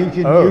 Yeah. You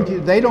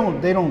can, they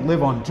don't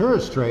live on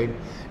tourist trade.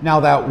 Now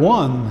that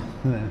one,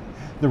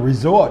 the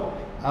resort,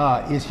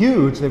 is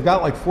huge. They've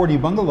got like 40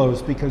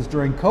 bungalows because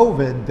during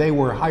COVID, they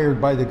were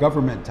hired by the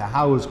government to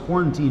house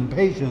quarantine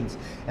patients,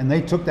 and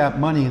they took that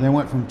money and they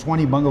went from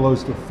 20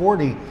 bungalows to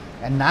 40,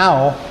 and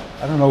now,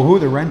 I don't know who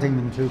they're renting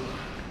them to.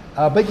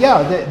 But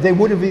yeah, they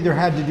would have either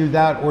had to do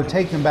that or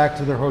take them back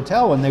to their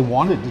hotel, and they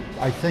wanted to,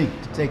 I think,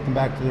 to take them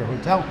back to their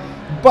hotel.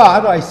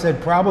 But I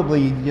said,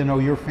 probably, you know,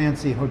 your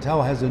fancy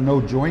hotel has a no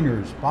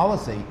joiners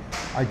policy.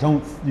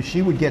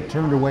 She would get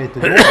turned away at the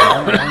door.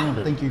 I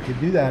don't think you could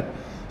do that.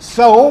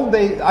 So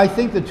I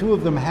think the two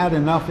of them had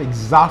enough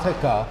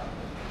exotica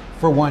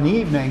for one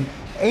evening.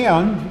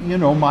 And, you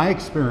know, my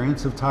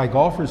experience of Thai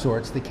golf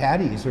resorts, the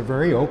caddies are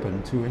very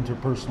open to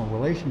interpersonal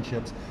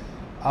relationships.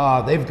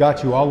 They've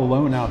got you all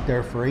alone out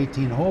there for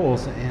 18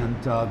 holes, and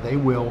they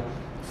will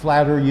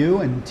flatter you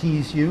and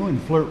tease you and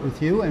flirt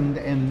with you,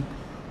 and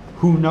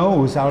who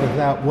knows out of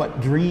that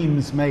what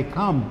dreams may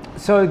come.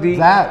 So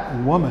that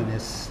woman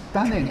is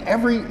stunning.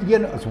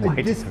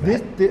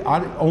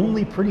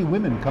 Only pretty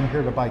women come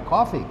here to buy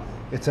coffee.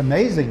 It's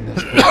amazing,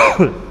 this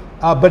place.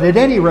 But at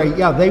any rate,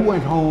 yeah, they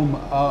went home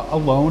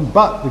alone,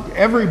 but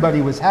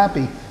everybody was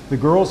happy. The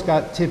girls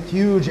got tipped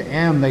huge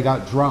and they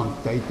got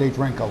drunk. They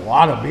drank a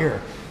lot of beer.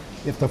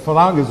 If the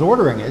Phang is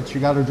ordering it,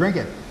 you got to drink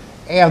it.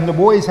 And the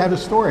boys had a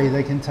story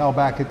they can tell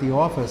back at the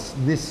office.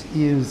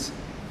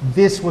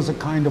 This was a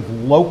kind of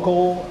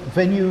local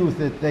venue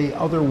that they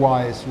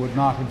otherwise would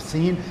not have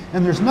seen.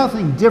 And there's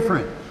nothing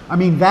different. I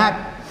mean,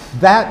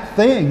 that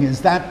thing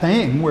is that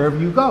thing wherever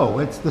you go.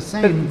 It's the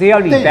same thing. The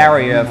only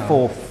barrier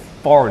for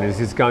foreigners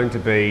is going to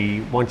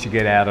be, once you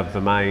get out of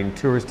the main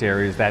tourist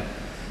areas, that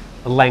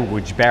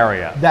language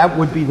barrier. That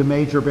would be the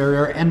major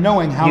barrier, and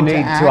knowing how you to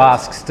need act, to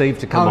ask Steve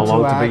to come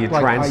along to be your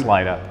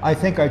translator. I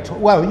think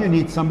well, you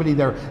need somebody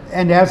there.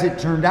 And as it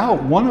turned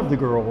out, one of the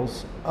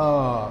girls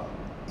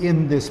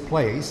in this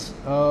place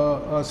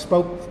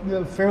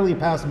spoke fairly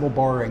passable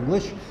bar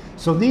English.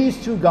 So these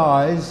two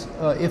guys,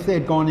 if they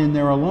had gone in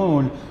there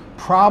alone,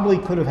 probably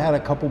could have had a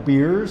couple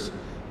beers,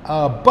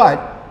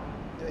 but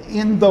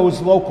in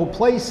those local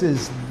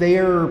places,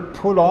 they're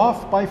put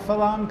off by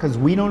Phang because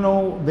we don't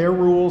know their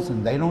rules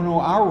and they don't know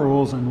our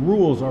rules, and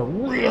rules are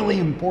really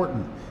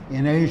important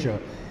in Asia.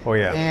 Oh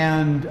yeah.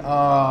 And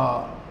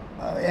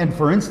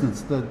for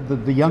instance,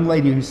 the young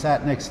lady who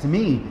sat next to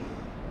me,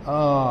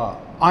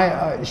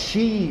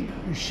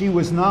 she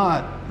was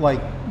not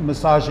like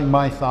massaging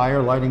my thigh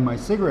or lighting my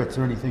cigarettes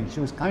or anything. She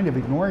was kind of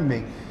ignoring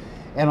me.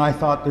 And I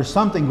thought, there's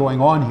something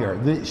going on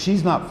here.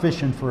 She's not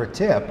fishing for a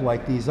tip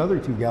like these other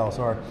two gals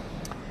are.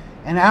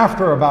 And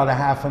after about a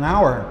half an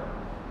hour,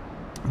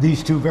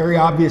 these two very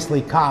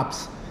obviously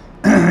cops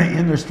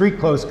in their street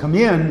clothes come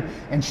in,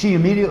 and she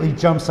immediately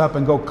jumps up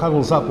and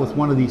cuddles up with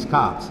one of these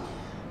cops.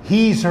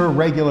 He's her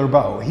regular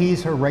beau.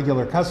 He's her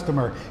regular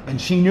customer,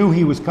 and she knew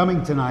he was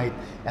coming tonight.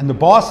 And the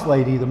boss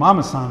lady, the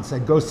mama-san,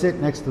 said, go sit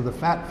next to the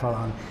fat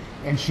Phang.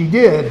 And she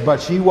did, but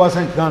she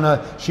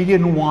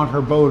didn't want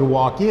her beau to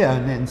walk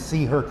in and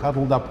see her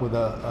cuddled up with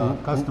a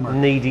customer.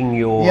 Needing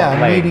your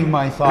leg. Needing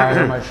my thigh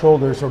or my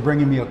shoulders, or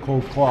bringing me a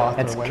cold cloth.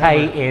 That's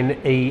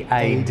K-N-E-A-D.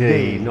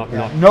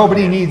 Not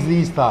Nobody needs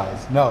these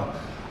thighs. No,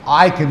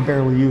 I can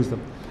barely use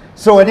them.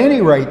 So at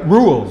any rate,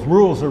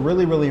 rules are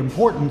really, really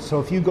important. So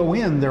if you go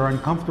in, they're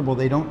uncomfortable,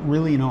 they don't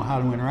really know how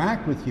to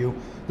interact with you,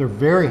 they're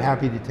very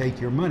happy to take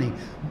your money.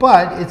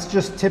 But it's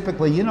just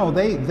typically, you know,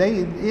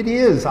 it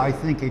is, I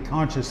think, a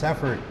conscious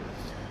effort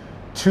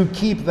to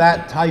keep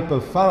that type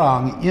of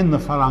Phang in the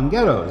Phang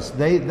ghettos.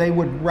 They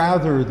would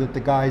rather that the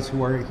guys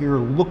who are here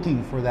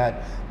looking for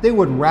that, they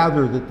would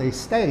rather that they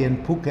stay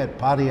in Phuket,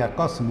 Pattaya,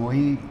 Koh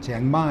Samui,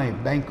 Chiang Mai,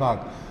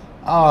 Bangkok.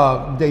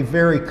 They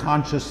very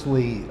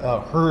consciously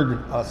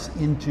herd us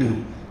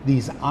into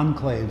these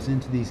enclaves,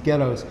 into these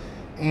ghettos.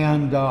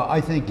 And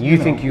I think you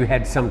think you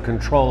had some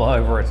control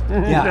over it.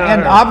 Yeah, no.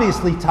 And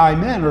obviously Thai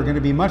men are going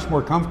to be much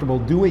more comfortable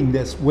doing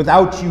this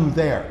without you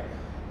there,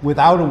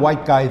 without a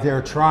white guy there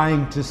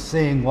trying to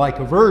sing like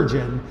a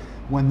virgin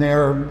when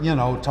they're, you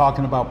know,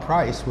 talking about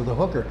price with a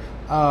hooker.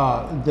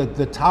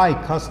 The Thai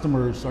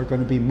customers are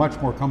going to be much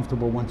more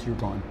comfortable once you're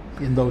gone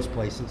in those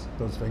places,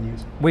 those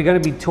venues. We're going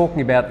to be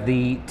talking about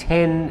the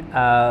 10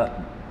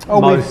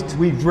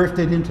 we've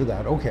drifted into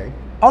that. Okay.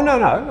 Oh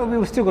no,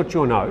 we've still got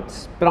your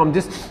notes, but I'm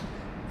just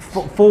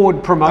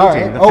forward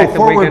promoting. Right.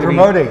 Forward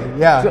promoting.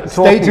 Yeah.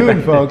 Stay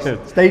tuned, folks.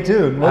 Stay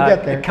tuned. We'll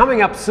get there.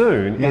 Coming up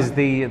soon is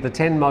the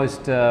 10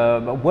 most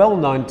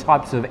well-known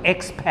types of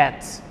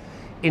expats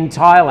in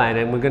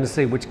Thailand, and we're going to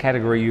see which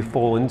category you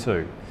fall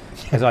into,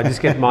 as I just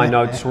get my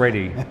notes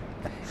ready.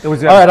 It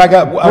was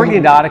a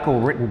brilliant article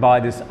written by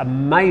this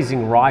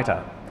amazing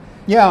writer.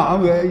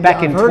 Yeah,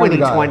 back in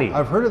 2020.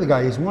 I've heard of the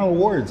guy. He's won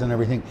awards and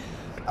everything.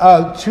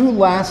 Two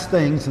last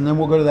things, and then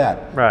we'll go to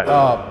that.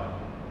 Right.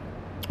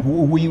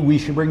 We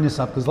should bring this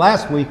up because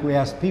last week we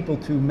asked people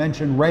to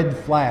mention red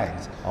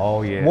flags.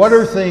 Oh yes. What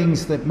are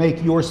things that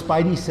make your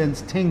spidey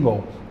sense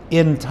tingle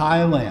in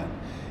Thailand?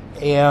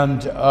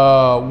 And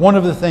one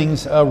of the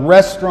things,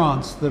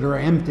 restaurants that are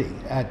empty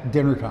at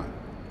dinner time,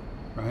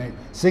 right?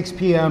 6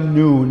 p.m.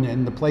 noon,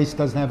 and the place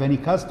doesn't have any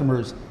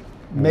customers.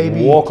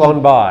 maybe walk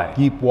on by.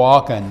 Keep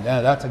walking.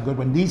 Yeah, that's a good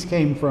one. These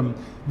came from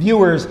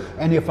viewers,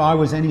 and if I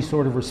was any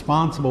sort of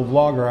responsible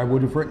vlogger, I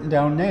would have written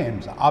down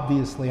names.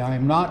 Obviously, I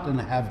am not and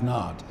have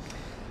not.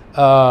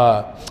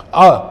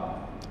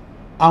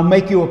 I'll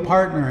make you a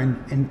partner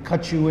and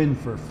cut you in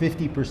for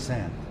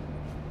 50%.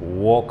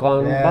 Walk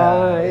on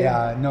by.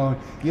 Yeah, no,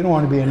 you don't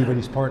want to be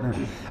anybody's partner.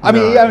 I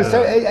mean,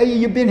 so,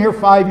 you've been here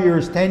 5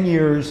 years, 10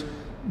 years.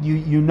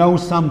 You know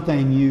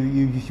something.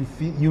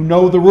 You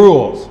know the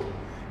rules.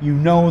 You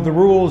know the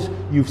rules.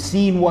 You've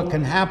seen what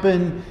can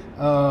happen.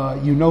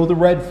 You know the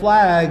red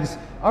flags.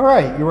 All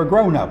right, you're a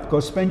grown-up. Go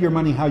spend your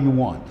money how you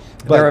want.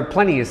 But there are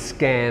plenty of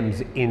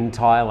scams in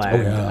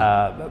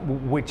Thailand,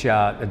 which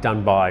are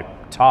done by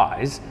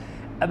Thais.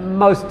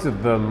 Most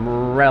of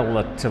them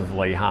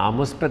relatively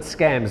harmless, but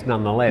scams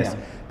nonetheless.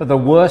 Yeah. But the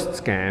worst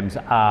scams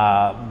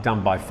are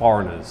done by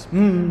foreigners.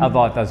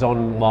 Like those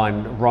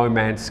online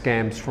romance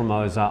scams from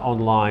those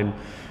online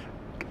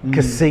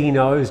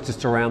casinos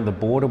just around the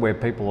border where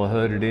people are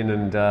herded in,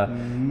 and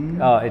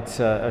it's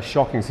a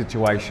shocking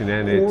situation,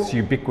 and it's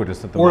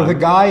ubiquitous at the moment. Or the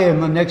guy in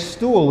the next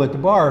stool at the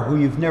bar who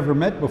you've never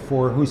met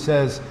before who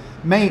says,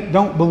 mate,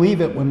 don't believe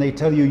it when they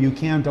tell you you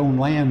can't own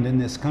land in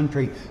this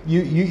country.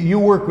 You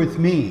work with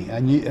me,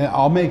 and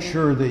I'll make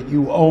sure that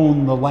you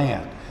own the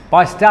land.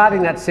 By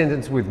starting that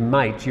sentence with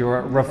mate,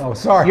 you're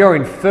you're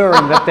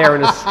inferring that they're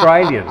an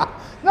Australian.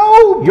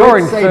 No, you're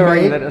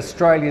inferring that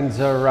Australians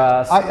are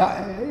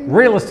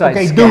real estate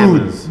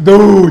scammers.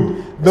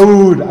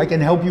 Dude, I can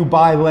help you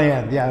buy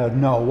land. Yeah,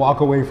 no, walk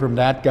away from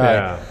that guy.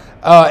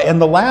 Yeah.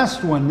 And the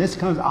last one, this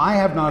comes, I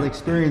have not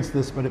experienced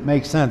this, but it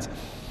makes sense.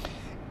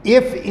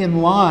 If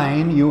in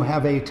line you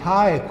have a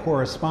Thai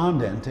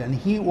correspondent and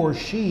he or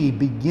she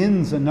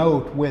begins a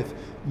note with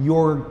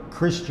your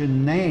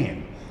Christian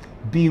name,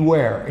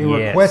 beware. A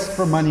request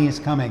for money is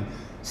coming.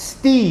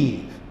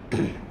 Steve,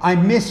 I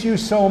miss you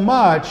so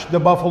much. The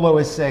buffalo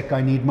is sick.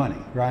 I need money,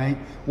 right?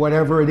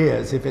 Whatever it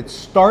is. If it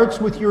starts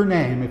with your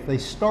name, if they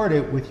start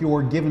it with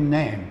your given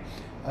name,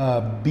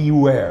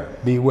 beware.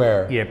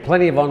 Yeah,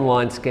 plenty of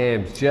online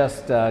scams.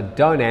 Just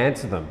don't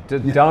answer them.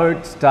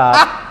 Don't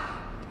start.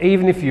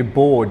 Even if you're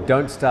bored,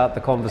 don't start the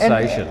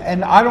conversation.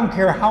 And I don't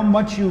care how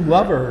much you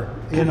love her.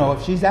 You know,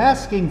 if she's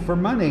asking for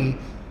money,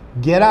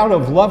 get out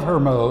of love her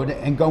mode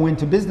and go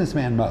into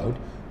businessman mode.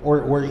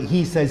 Or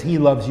he says he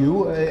loves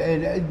you.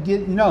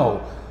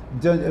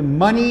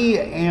 Money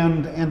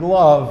and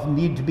love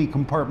need to be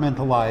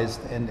compartmentalized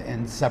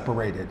and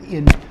separated,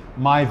 in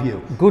my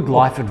view. Good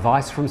life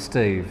advice from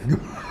Steve.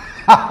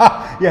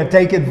 Yeah,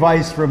 take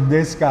advice from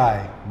this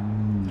guy.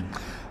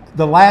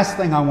 The last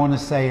thing I want to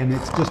say, and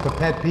it's just a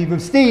pet peeve of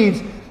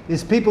Steve's,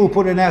 is people who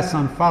put an S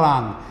on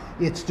Phalang.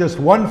 It's just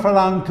 1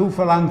 Phalang, 2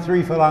 Phalang,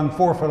 3 Phalang,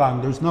 4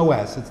 Phalang. There's no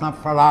S. It's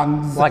not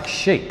Phalang. Like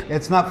sheep.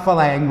 It's not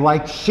Phalang,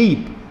 like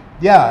sheep.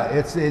 Yeah,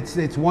 it's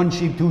 1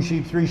 sheep, 2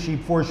 sheep, 3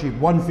 sheep, 4 sheep,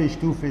 1 fish,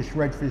 2 fish,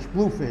 red fish,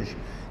 blue fish.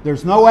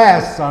 There's no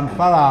S on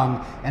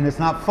Phalang, and it's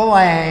not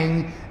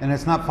Phalang, and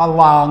it's not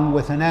Phalang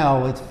with an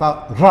L. It's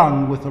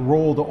Phalang with a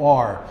rolled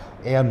R.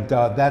 And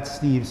that's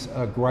Steve's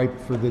gripe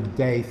for the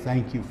day.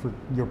 Thank you for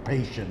your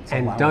patience.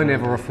 And don't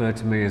ever refer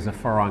to me as a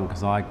Farang,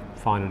 because I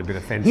find it a bit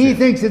offensive. He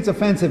thinks it's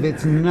offensive.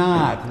 It's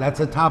not. That's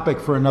a topic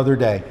for another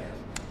day.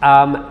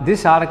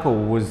 This article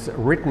was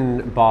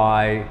written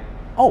by,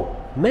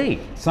 me.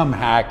 Some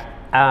hack.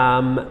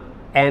 And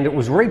it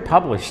was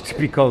republished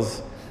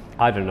because,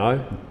 I don't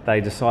know,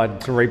 they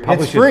decided to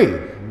republish it's free.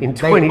 it in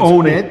 2020. They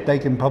own it. They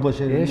can publish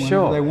it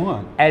whenever they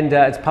want. And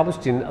it's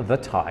published in The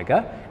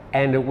Tiger.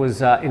 And it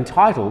was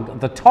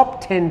entitled, The Top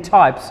 10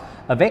 Types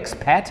of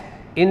Expat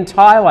in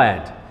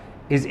Thailand.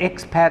 Is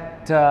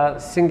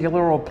expat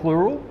singular or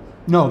plural?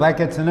 No, that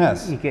gets an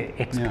S. You get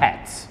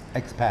expats.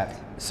 Yeah. Expats.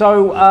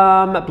 So,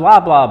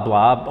 blah, blah,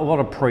 blah, a lot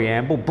of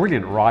preamble,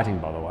 brilliant writing,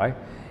 by the way.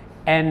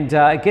 And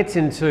it gets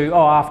into,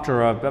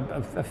 after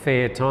a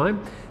fair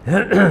time,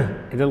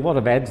 there's a lot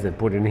of ads they've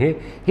put in here.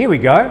 Here we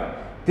go.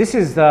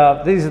 These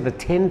are the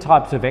 10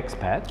 types of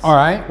expats. All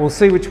right. We'll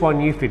see which one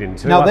you fit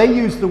into. Now, they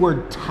use the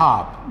word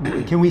top.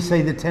 Can we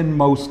say the 10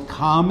 most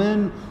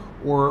common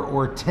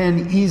or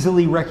 10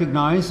 easily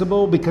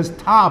recognizable? Because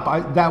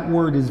top, that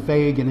word is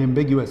vague and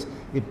ambiguous.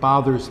 It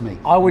bothers me.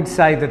 I would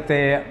say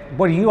that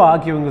what are you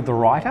arguing with the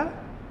writer?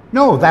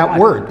 No, that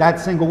word, that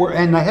single word.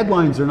 And the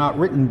headlines are not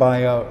written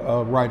by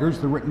writers,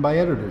 they're written by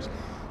editors.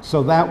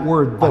 So that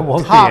word,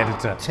 the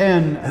top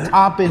 10,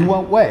 top in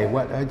what way?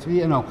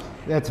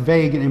 That's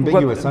vague and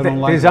ambiguous. I don't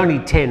like There's only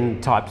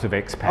 10 types of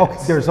expats.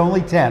 Oh, there's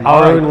only 10.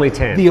 Only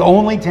 10. The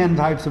only 10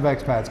 types of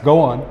expats. Go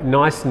on.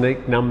 Nice,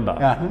 neat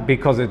number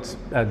because it's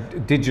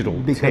digital.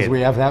 Because 10. We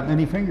have that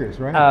many fingers,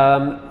 right?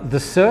 The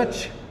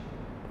search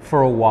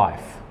for a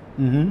wife.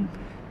 Mm-hmm.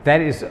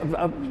 That is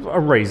a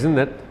reason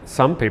that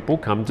some people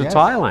come to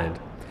Thailand.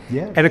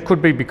 Yes. And it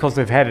could be because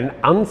they've had an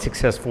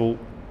unsuccessful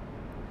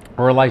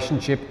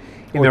relationship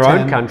in their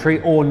own country,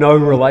 or no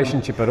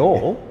relationship at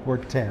all. Or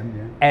 10,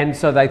 yeah. And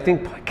so they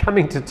think by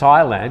coming to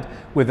Thailand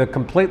with a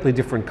completely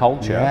different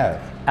culture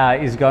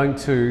is going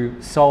to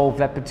solve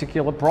that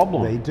particular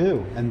problem. They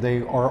do, and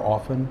they are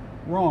often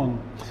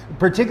Wrong.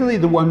 Particularly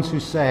the ones who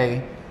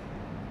say,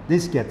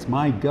 this gets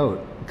my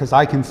goat, because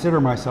I consider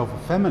myself a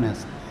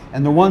feminist.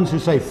 And the ones who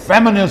say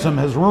feminism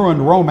has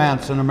ruined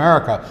romance in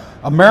America.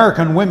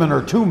 American women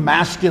are too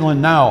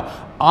masculine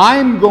now.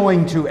 I'm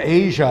going to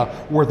Asia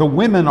where the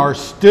women are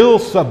still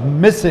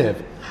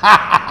submissive.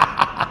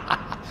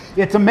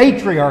 It's a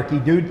matriarchy,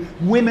 dude.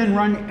 Women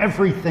run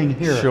everything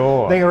here.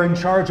 Sure. They are in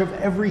charge of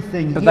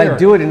everything here. But they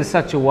do it in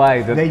such a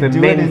way that the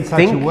men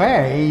think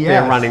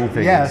they're running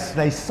things. Yes,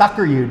 they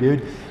sucker you,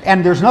 dude.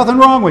 And there's nothing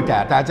wrong with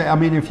that. That's, I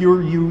mean, if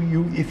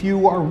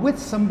you are with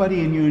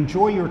somebody and you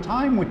enjoy your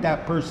time with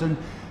that person,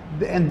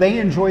 and they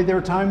enjoy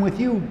their time with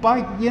you,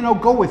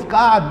 go with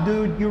God,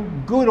 dude. You're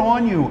good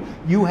on you.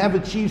 You have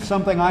achieved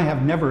something I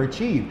have never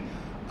achieved.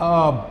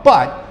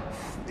 But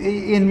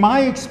in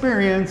my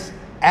experience,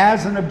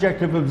 as an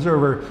objective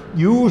observer,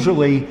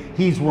 usually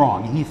he's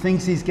wrong. He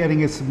thinks he's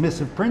getting a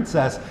submissive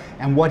princess,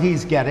 and what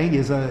he's getting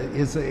is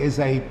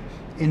a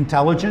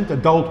intelligent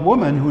adult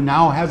woman who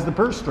now has the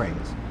purse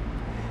strings.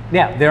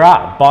 Now, there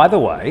are, by the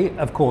way,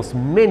 of course,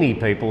 many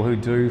people who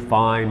do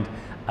find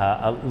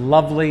a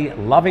lovely,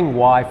 loving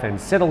wife and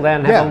settle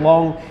down and have a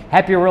long,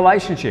 happy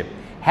relationship.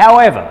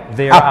 However,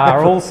 there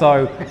are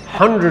also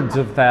hundreds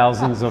of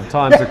thousands of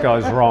times it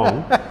goes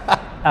wrong.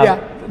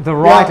 The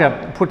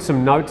writer put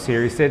some notes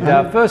here. He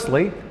said,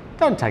 firstly,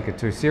 don't take it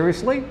too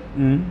seriously.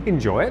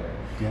 Enjoy it.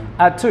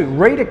 2,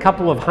 read a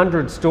couple of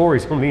 100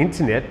 stories on the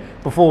internet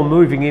before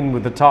moving in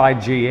with the Thai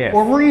GF.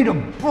 Or read a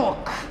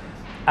book.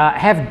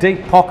 Have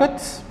deep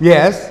pockets.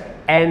 Yes.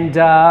 And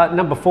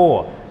number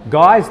 4,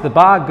 guys, the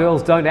bar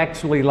girls don't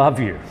actually love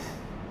you.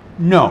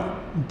 No.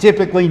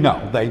 Typically,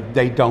 no,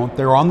 they don't.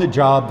 They're on the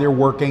job, they're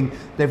working,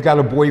 they've got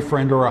a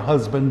boyfriend or a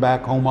husband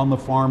back home on the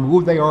farm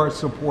who they are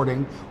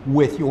supporting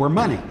with your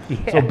money.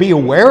 So be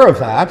aware of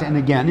that, and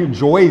again,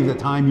 enjoy the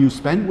time you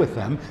spend with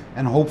them,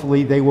 and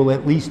hopefully they will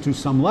at least to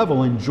some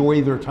level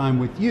enjoy their time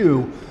with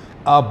you.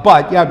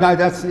 But yeah, no,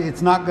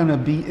 it's not going to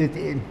be,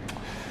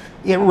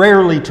 it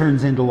rarely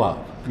turns into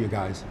love, you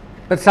guys.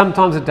 But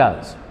sometimes it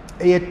does.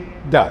 It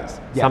does.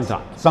 Yes.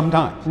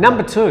 Sometimes.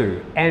 Number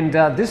 2, and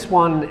this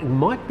one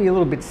might be a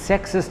little bit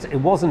sexist. It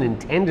wasn't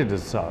intended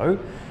as so,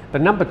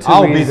 but number 2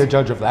 I'll be the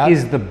judge of that.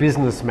 Is the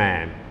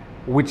businessman,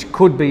 which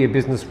could be a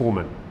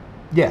businesswoman.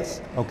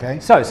 Yes. Okay.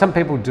 So some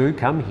people do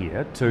come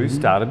here to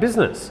start a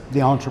business.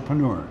 The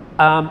entrepreneur.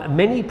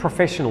 Many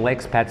professional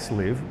expats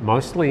live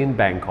mostly in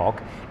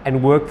Bangkok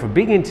and work for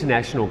big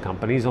international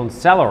companies on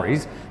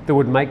salaries that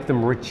would make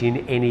them rich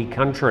in any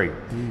country.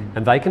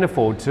 And they can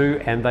afford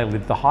to, and they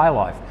live the high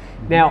life.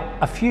 Now,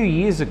 a few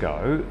years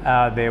ago,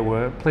 there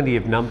were plenty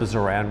of numbers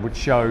around which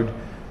showed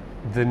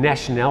the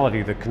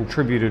nationality that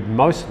contributed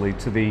mostly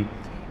to the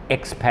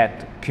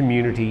expat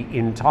community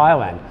in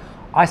Thailand.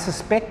 I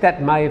suspect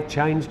that may have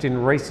changed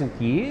in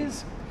recent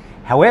years.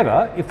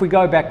 However, if we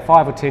go back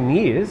 5 or 10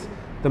 years,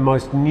 the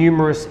most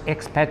numerous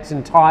expats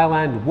in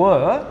Thailand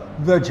were...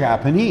 the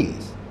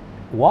Japanese.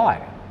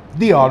 Why?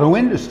 The auto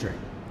industry.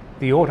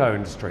 The auto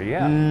industry,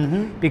 yeah.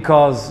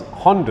 Because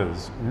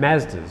Hondas,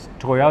 Mazdas,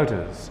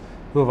 Toyotas,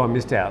 who have I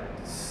missed out?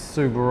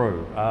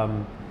 Subaru.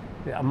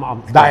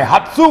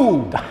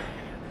 Daihatsu.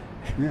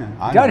 You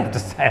don't have to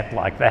say it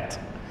like that.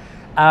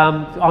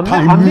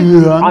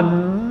 I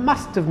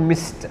must have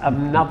missed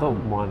another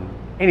one.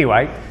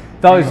 Anyway,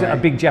 those are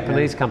big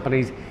Japanese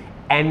companies,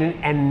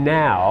 and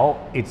now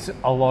it's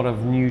a lot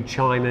of new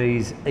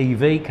Chinese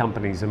EV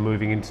companies are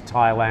moving into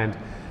Thailand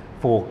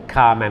for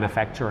car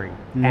manufacturing,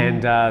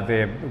 and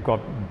they've got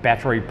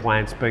battery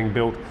plants being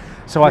built.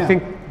 So I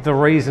think the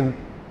reason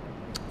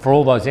for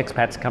all those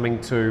expats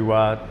coming to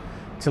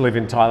live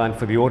in Thailand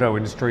for the auto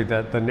industry,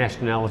 that the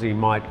nationality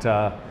might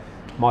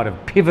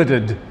have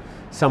pivoted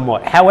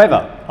somewhat.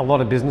 However, a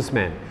lot of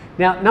businessmen.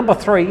 Now, number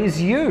 3 is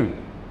you.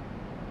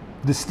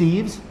 The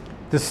Steves?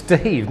 The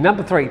Steve.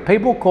 Number 3,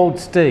 people called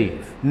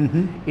Steve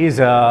is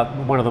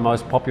one of the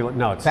most popular.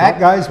 No, it's fat not.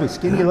 Guys with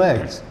skinny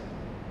legs.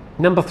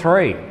 Number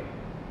 3. Are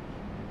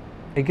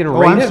you going to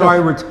read it? I'm sorry.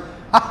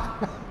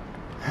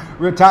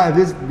 Retire.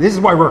 This is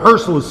why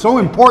rehearsal is so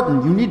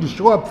important. You need to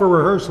show up for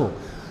rehearsal.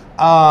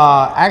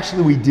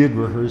 Actually, we did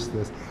rehearse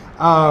this.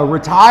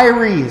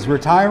 Retirees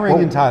retiring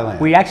in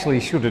Thailand. We actually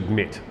should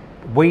admit,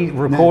 we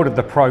recorded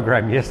the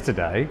program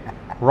yesterday,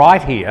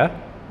 right here.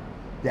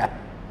 Yeah.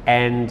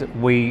 And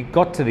we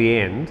got to the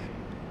end,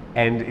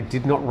 and it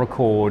did not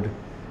record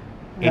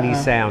any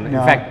sound. In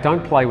fact,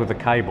 don't play with the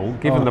cable,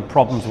 given the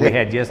problems we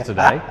had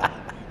yesterday.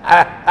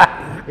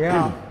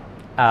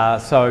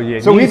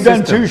 So we've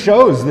done 2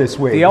 shows this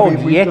week. The old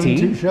we've Yeti.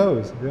 Done 2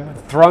 shows. Yeah.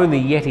 Thrown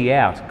the Yeti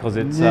out because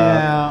it's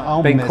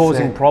been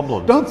causing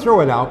problems. Don't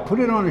throw it out. Put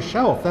it on a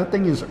shelf. That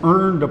thing has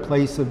earned a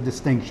place of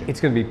distinction.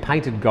 It's going to be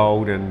painted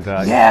gold and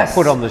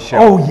put on the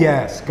shelf. Oh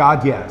yes,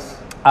 God yes.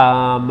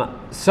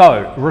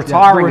 So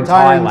retiring in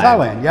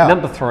Thailand. Yeah.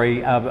 Number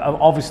 3.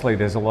 Obviously,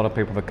 there's a lot of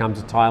people that come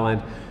to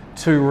Thailand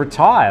to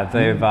retire.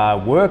 They've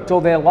worked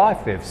all their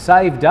life. They've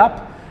saved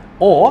up,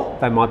 or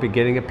they might be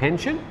getting a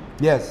pension.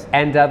 Yes.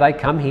 And they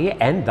come here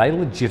and they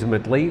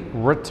legitimately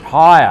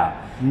retire.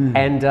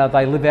 and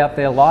they live out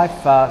their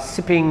life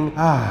sipping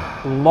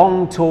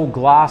long, tall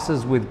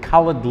glasses with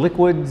coloured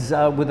liquids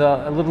with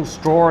a little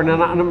straw and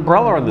an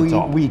umbrella on the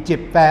top. We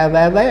tip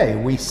fa-la-la.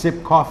 We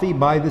sip coffee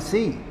by the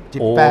sea.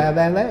 Tip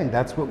fa-la-la.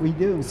 That's what we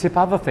do. Sip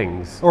other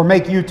things. Or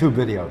make YouTube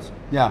videos.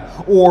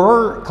 Yeah.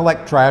 Or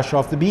collect trash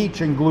off the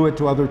beach and glue it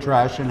to other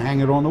trash and hang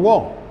it on the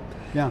wall.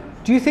 Yeah.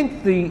 Do you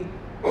think the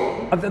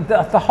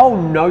whole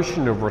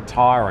notion of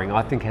retiring,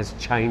 I think, has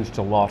changed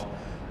a lot,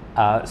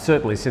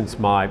 certainly since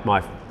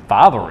my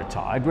father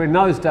retired, where in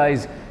those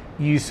days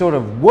you sort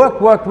of work,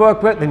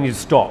 then you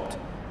stopped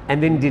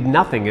and then did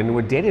nothing and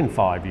were dead in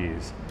 5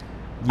 years.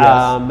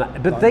 Yes.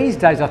 But these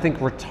days I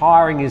think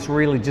retiring is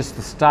really just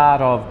the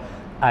start of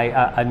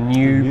a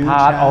new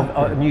part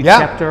of a new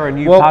chapter, a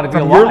new part of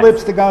your life. From your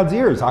lips to God's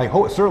ears. I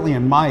hope, certainly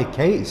in my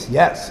case,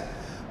 yes.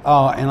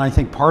 And I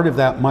think part of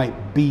that might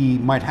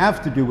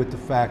have to do with the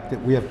fact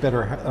that we have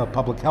better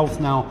public health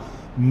now.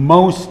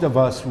 Most of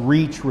us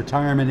reach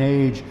retirement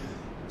age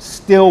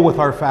still with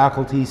our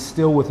faculties,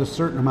 still with a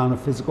certain amount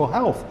of physical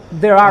health.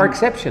 There are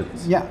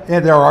exceptions. Yeah,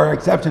 there are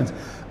exceptions.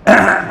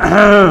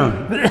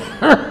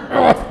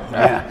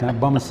 Yeah, can I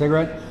bum a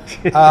cigarette?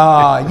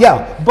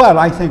 Yeah, but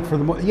I think for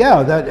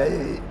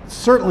the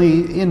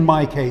certainly in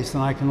my case,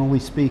 and I can only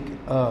speak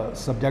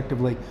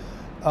subjectively.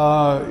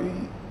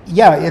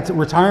 Yeah,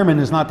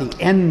 retirement is not the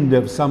end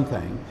of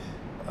something,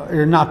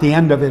 or not the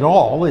end of it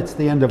all. It's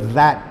the end of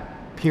that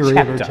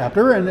period or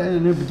chapter,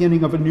 and the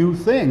beginning of a new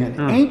thing.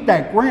 And ain't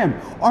that grand?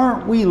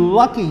 Aren't we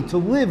lucky to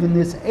live in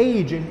this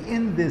age and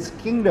in this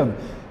kingdom,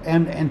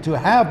 and to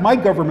have my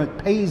government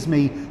pays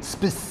me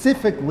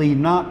specifically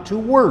not to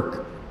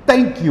work.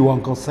 Thank you,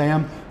 Uncle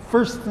Sam.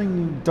 First thing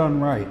you've done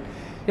right.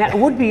 Now, it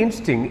would be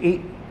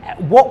interesting.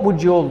 What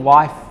would your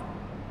life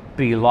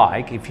be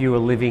like if you were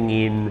living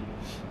in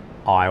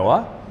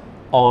Iowa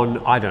on,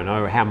 I don't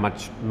know how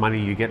much money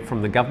you get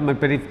from the government,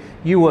 but if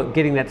you were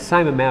getting that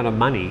same amount of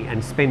money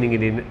and spending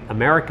it in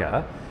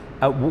America,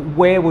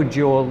 where would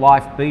your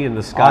life be in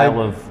the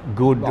scale of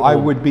good? I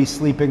would be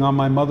sleeping on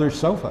my mother's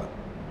sofa.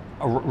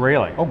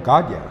 Really? Oh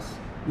God, yes.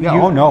 Yeah.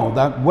 Oh no.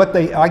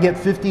 I get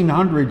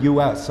 $1,500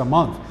 US a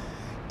month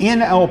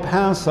in El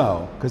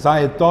Paso, because I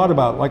had thought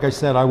about, like I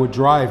said, I would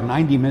drive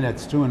 90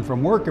 minutes to and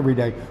from work every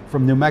day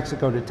from New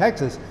Mexico to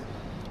Texas.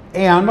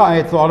 And I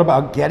had thought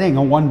about getting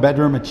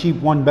a cheap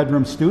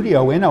one-bedroom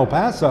studio in El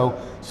Paso,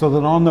 so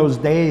that on those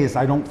days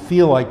I don't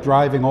feel like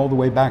driving all the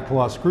way back to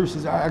Las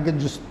Cruces. I could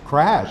just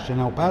crash in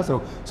El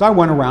Paso. So I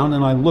went around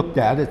and I looked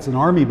at it. It's an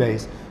Army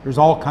base. There's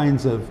all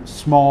kinds of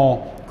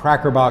small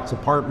cracker box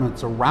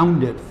apartments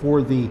around it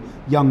for the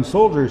young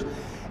soldiers.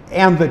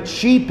 And the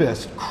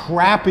cheapest,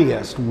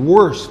 crappiest,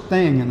 worst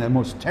thing in the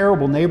most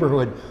terrible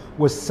neighborhood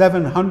was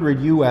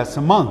 $700 US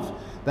a month.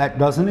 That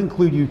doesn't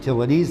include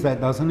utilities.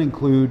 That doesn't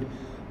include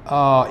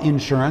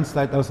insurance,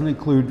 that doesn't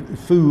include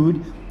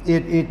food.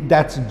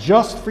 That's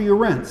just for your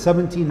rent,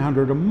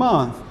 $1,700 a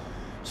month.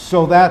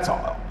 So that's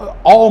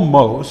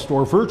almost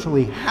or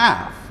virtually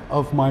half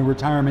of my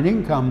retirement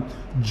income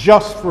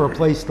just for a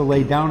place to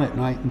lay down at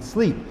night and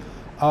sleep.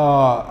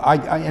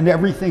 And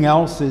everything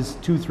else is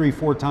 2, 3,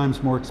 4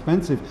 times more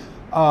expensive.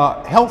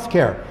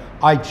 Healthcare.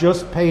 I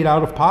just paid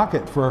out of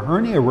pocket for a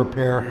hernia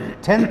repair,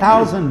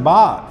 10,000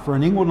 baht for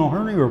an inguinal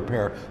hernia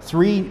repair.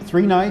 Three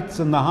nights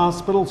in the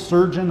hospital,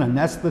 surgeon,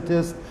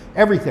 anesthetist,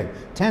 everything.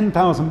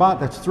 10,000 baht,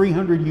 that's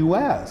 300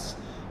 US.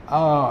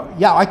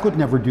 Yeah, I could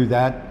never do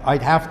that.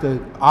 I'd have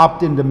to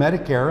opt into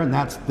Medicare, and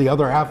that's the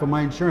other half of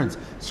my insurance.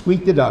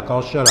 Squeak the duck,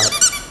 I'll shut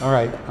up. All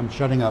right, I'm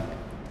shutting up.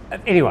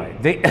 Anyway,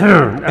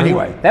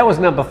 anyway, that was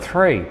number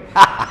 3.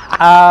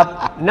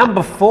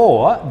 Number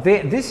 4,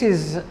 this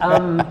is...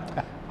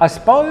 I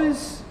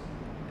suppose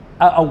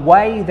a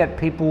way that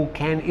people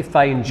can, if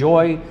they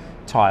enjoy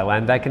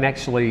Thailand, they can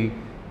actually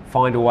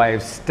find a way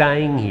of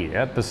staying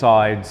here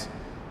besides,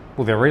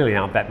 well, there really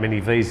aren't that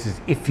many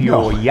visas if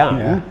you're young.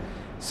 Yeah.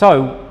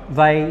 So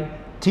they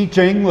teach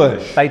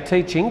English. They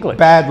teach English.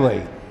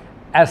 Badly.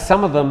 As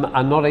some of them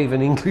are not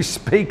even English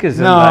speakers.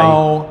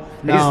 No.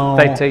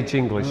 They teach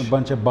English. A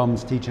bunch of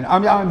bums teaching. I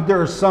mean,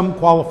 there are some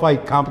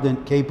qualified,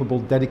 competent, capable,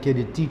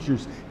 dedicated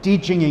teachers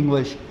teaching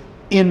English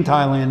in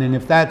Thailand, and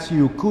if that's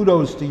you,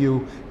 kudos to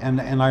you, and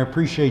I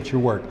appreciate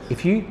your work.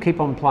 If you keep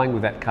on playing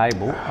with that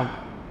cable...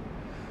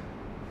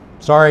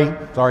 Sorry.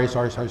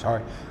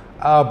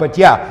 But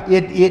yeah,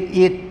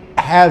 it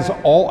has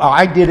all...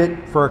 I did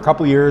it for a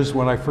couple years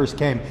when I first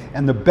came,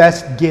 and the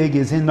best gig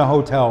is in the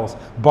hotels,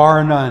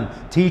 bar none.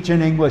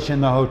 Teaching English in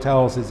the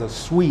hotels is a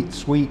sweet,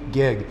 sweet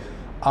gig.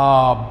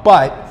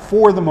 But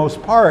for the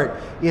most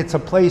part, it's a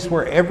place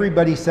where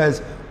everybody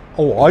says,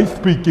 oh, I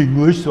speak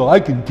English, so I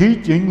can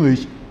teach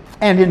English.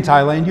 And in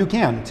Thailand, you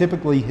can.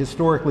 Typically,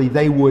 historically,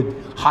 they would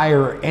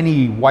hire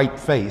any white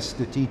face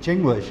to teach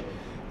English.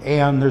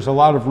 And there's a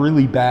lot of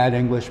really bad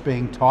English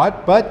being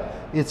taught, but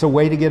it's a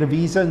way to get a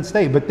visa and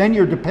stay. But then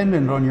you're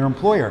dependent on your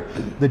employer.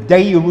 The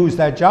day you lose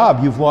that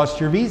job, you've lost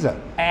your visa.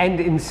 And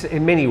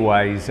in many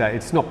ways,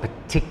 it's not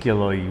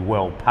particularly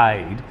well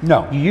paid.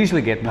 No. You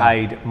usually get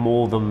paid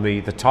more than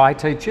the Thai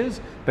teachers,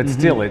 but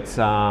still it's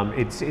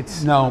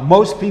No,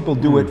 most people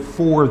do it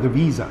for the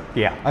visa.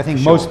 Yeah, I think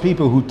for sure. most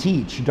people who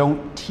teach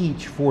don't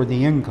teach for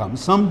the income.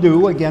 Some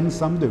do, again,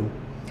 some do.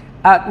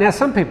 Now,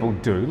 some people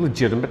do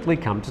legitimately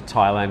come to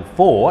Thailand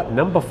for,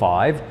 number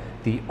 5,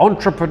 the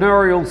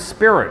entrepreneurial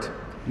spirit.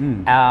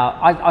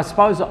 I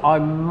suppose I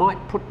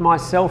might put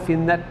myself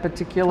in that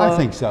particular I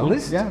think so,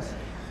 list. yes.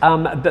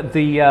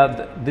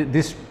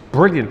 This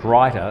brilliant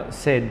writer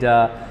said,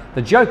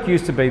 the joke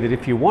used to be that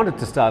if you wanted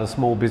to start a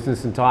small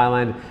business in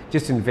Thailand,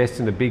 just invest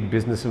in a big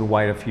business and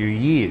wait a few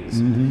years.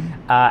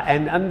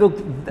 And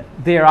look,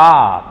 there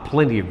are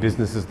plenty of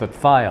businesses that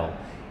fail.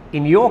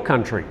 In your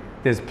country,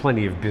 there's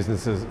plenty of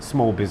businesses,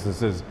 small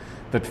businesses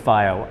that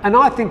fail. And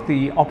I think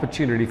the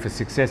opportunity for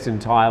success in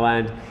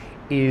Thailand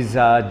is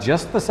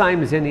just the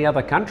same as any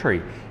other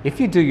country. If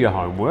you do your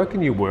homework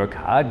and you work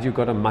hard, you've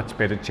got a much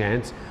better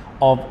chance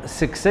of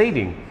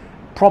succeeding.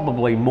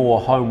 Probably more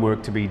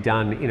homework to be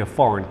done in a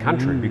foreign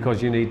country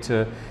because you need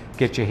to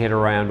get your head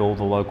around all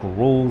the local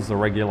rules, the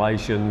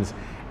regulations,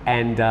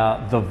 and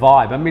the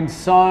vibe. I mean,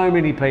 so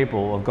many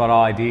people have got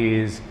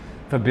ideas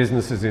for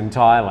businesses in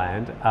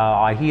Thailand.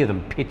 I hear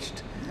them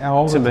pitched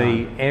to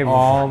me every day.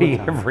 All the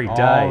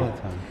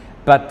time.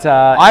 But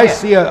I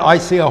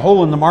see a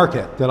hole in the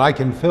market that I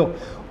can fill.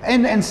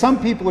 And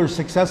some people are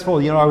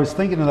successful. You know, I was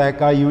thinking of that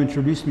guy you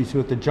introduced me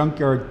to at the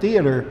Junkyard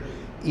Theatre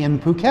in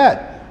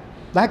Phuket.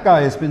 That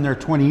guy has been there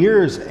 20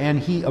 years and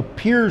he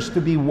appears to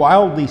be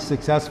wildly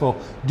successful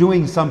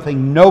doing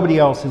something nobody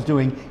else is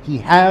doing. He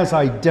has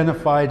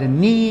identified a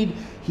need,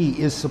 he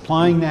is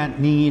supplying that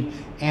need,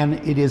 and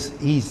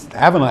he's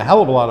having a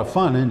hell of a lot of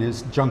fun in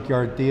his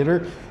Junkyard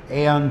Theatre,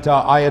 and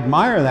I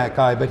admire that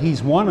guy, but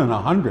he's 1 in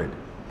 100.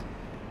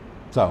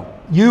 So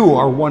you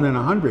are 1 in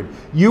 100.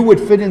 You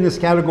would fit in this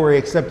category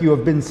except you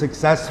have been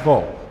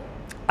successful.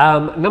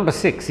 Number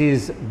 6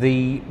 is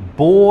the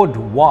bored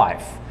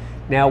wife.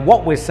 Now,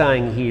 what we're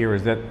saying here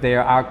is that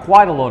there are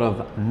quite a lot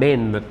of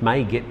men that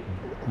may get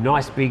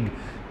nice big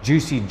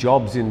juicy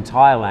jobs in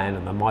Thailand,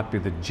 and they might be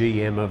the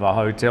GM of a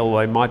hotel,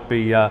 they might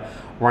be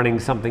running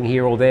something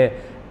here or there,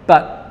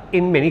 but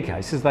in many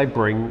cases they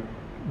bring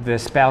their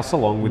spouse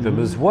along with them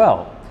as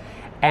well.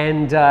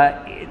 And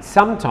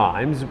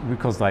sometimes,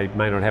 because they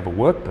may not have a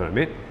work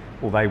permit,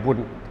 or they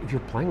wouldn't. If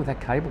you're playing with that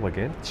cable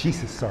again.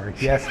 Jesus, sorry.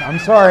 Yes, I'm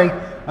sorry.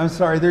 I'm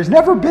sorry. There's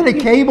never been a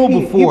cable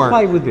before. You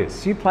play with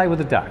this. You play with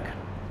a duck.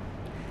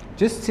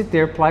 Just sit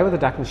there, play with the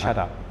duck and shut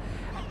up.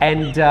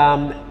 And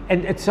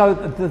so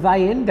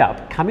they end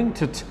up coming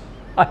to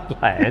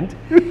Thailand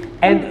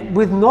and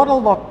with not a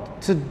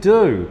lot to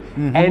do.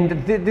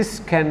 And this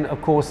can,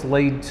 of course,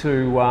 lead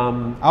to...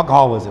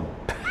 alcoholism.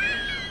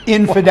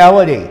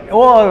 Infidelity.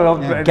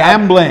 Or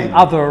gambling.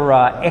 Other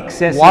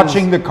excesses.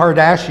 Watching the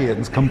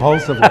Kardashians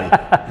compulsively.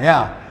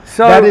 Yeah.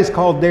 So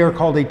they are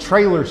called a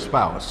trailer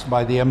spouse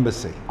by the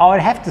embassy. I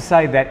would have to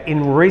say that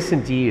in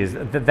recent years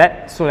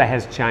that sort of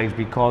has changed,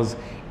 because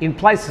in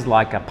places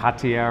like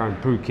Pattaya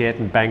and Phuket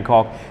and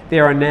Bangkok,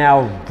 there are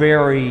now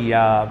very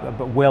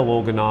well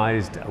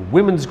organised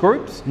women's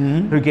groups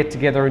who get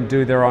together and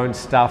do their own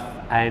stuff.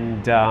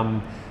 And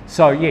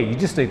so yeah, you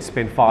just need to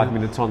spend 5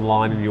 minutes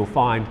online and you'll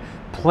find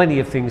plenty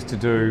of things to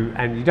do,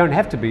 and you don't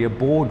have to be a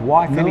bored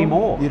wife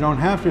anymore. You don't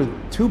have to.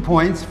 2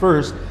 points.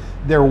 First,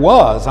 there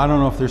was, I don't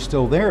know if they're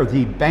still there,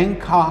 the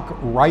Bangkok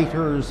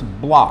Writers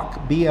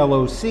Block,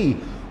 BLOC,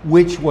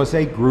 which was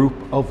a group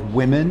of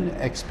women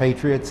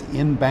expatriates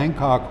in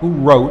Bangkok who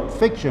wrote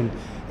fiction.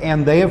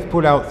 And they have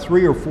put out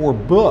 3 or 4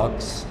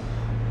 books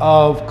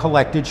of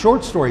collected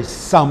short stories,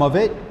 some of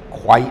it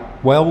quite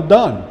well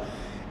done.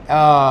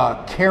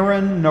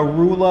 Karen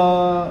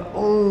Narula,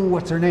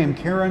 what's her name?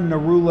 Karen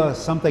Narula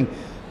something.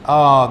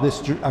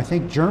 This, I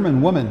think,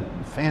 German woman,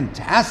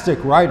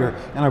 fantastic writer,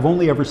 and I've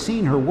only ever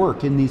seen her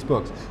work in these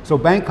books. So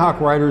Bangkok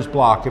Writers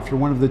Block, if you're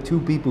one of the 2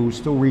 people who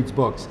still reads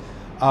books,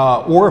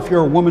 or if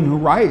you're a woman who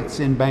writes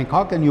in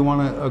Bangkok and you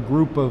want a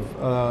group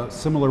of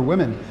similar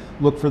women,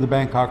 look for the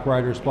Bangkok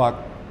Writers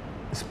Block.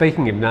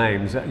 Speaking of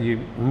names, you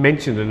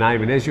mentioned a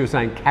name, and as you were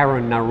saying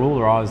Karen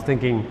Narula, I was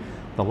thinking,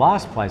 the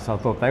last place I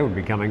thought they would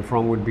be coming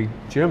from would be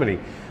Germany.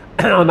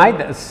 I made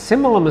a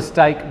similar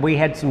mistake. We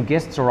had some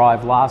guests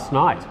arrive last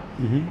night,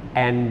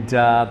 and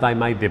they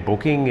made their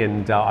booking,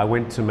 and I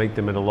went to meet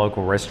them at a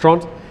local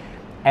restaurant.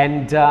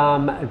 And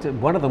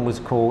one of them was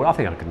called, I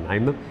think I can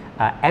name them,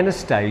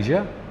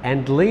 Anastasia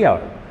and Leo.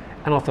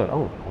 And I thought,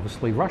 oh,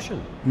 obviously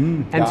Russian.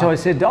 And so I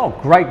said, oh,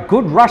 great,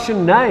 good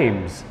Russian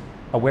names.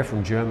 Oh, we're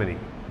from Germany.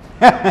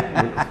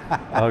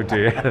 Oh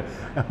dear.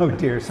 Oh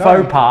dear.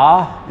 Sorry. Faux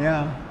pas.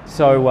 Yeah.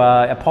 So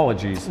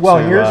apologies. Well,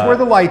 here's where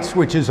the light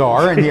switches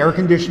are, and the air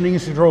conditioning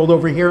is controlled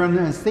over here on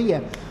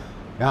Anesthesia.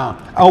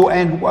 Yeah. Oh,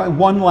 and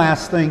one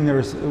last thing.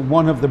 There's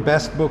one of the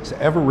best books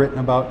ever written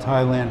about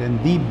Thailand,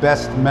 and the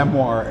best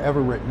memoir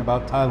ever written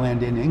about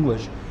Thailand in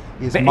English.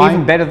 Is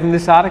even better than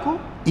this article?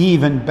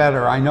 Even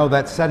better. I know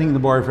that's setting the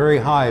bar very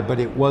high, but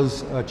it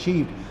was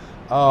achieved.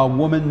 A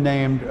woman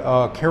named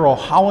Carol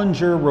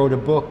Hollinger wrote a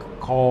book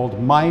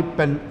called My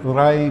Pen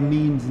Rai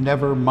Means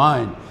Never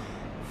Mind.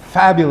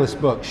 Fabulous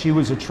book. She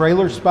was a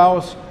trailer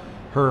spouse.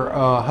 Her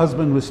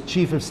husband was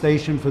chief of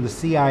station for the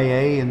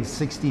CIA in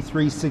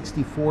 63,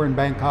 64 in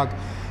Bangkok.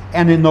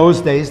 And in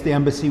those days, the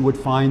embassy would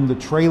find the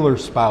trailer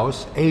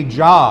spouse a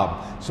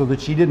job so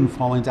that she didn't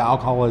fall into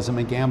alcoholism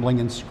and gambling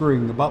and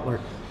screwing the butler.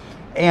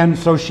 And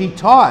so she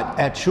taught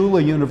at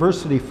Chula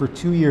University for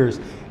 2 years.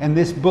 And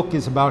this book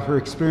is about her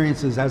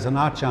experiences as an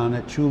Achan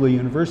at Chula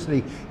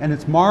University. And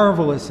it's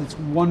marvelous. It's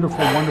a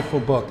wonderful,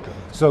 wonderful book.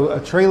 So a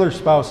trailer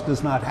spouse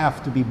does not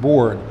have to be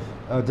bored,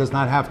 does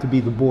not have to be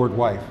the bored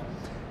wife.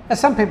 Now,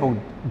 some people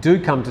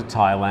do come to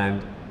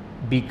Thailand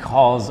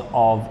because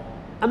of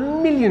a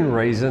million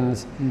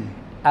reasons.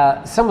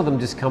 Some of them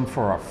just come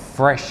for a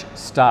fresh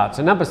start.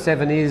 So number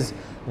 7 is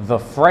the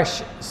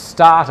fresh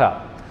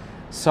starter.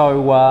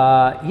 So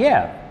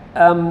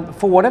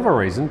for whatever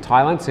reason,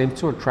 Thailand seems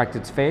to attract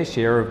its fair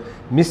share of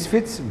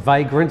misfits,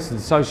 vagrants and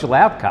social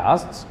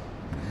outcasts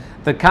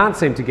that can't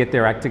seem to get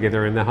their act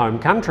together in their home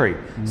country.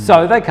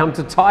 So they come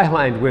to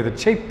Thailand, where the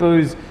cheap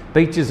booze,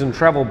 beaches and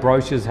travel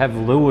brochures have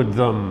lured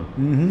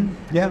them.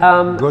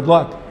 Good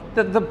luck.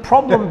 The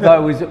problem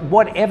though is that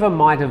whatever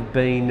might have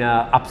been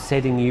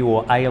upsetting you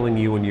or ailing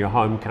you in your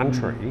home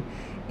country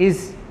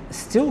is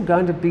still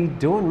going to be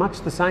doing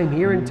much the same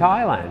here in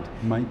Thailand.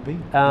 Might be.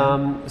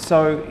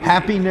 So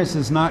happiness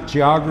is not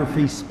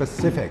geography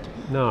specific.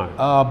 No.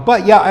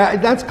 But yeah,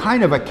 that's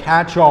kind of a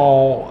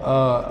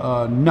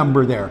catch-all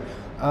number there.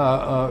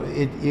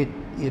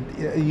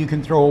 You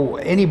can throw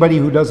anybody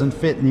who doesn't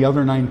fit in the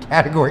other 9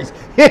 categories.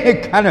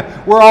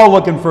 We're all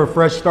looking for a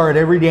fresh start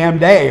every damn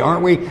day,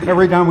 aren't we?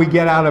 Every time we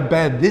get out of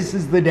bed, this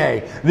is the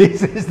day.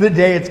 This is the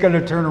day it's going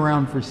to turn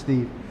around for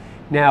Steve.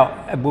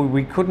 Now,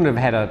 we couldn't have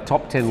had a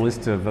top 10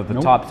 list of the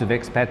types of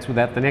expats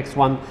without the next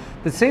one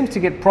that seems to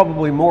get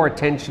probably more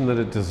attention than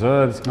it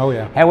deserves. Oh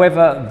yeah.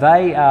 However,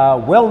 they are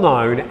well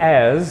known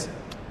as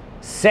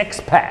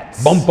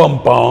sexpats. Bum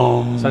bum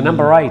bum. So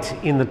number 8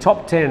 in the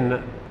top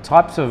 10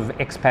 types of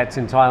expats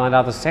in Thailand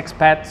are the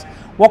sexpats.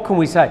 What can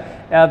we say?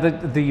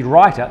 The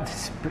writer,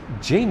 this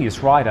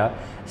genius writer,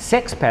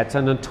 sexpats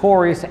are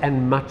notorious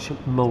and much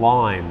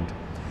maligned.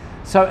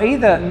 So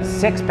either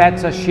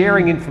sexpats are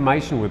sharing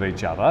information with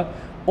each other,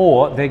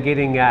 or they're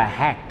getting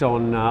hacked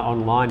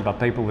online by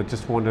people that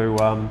just want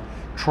to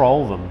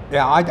troll them.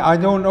 Yeah, I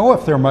don't know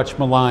if they're much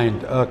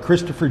maligned.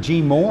 Christopher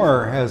G.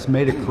 Moore has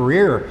made a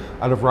career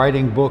out of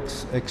writing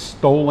books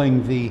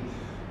extolling the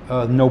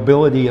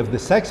nobility of the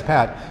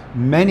sexpat.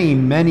 Many,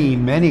 many,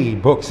 many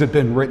books have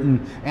been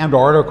written and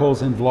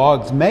articles and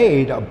vlogs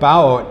made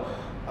about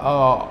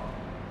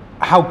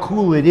how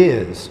cool it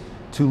is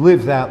to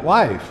live that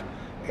life.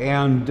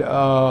 And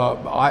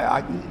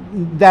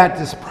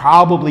that is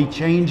probably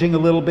changing a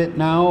little bit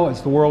now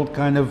as the world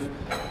kind of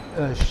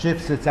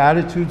shifts its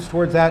attitudes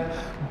towards that.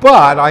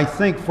 But I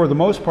think for the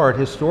most part,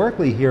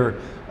 historically here,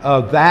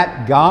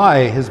 that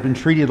guy has been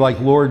treated like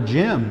Lord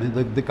Jim,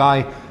 the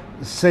guy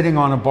sitting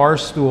on a bar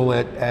stool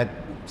at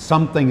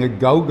something a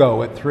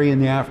go-go at 3 in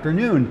the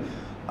afternoon,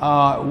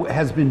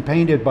 has been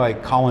painted by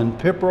Colin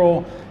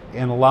Pipperell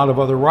and a lot of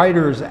other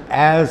writers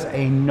as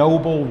a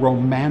noble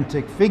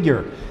romantic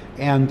figure.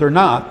 And they're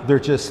not. They're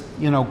just,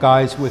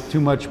 guys with too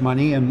much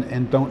money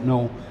and don't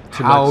know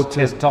how to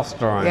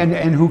testosterone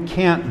and who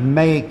can't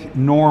make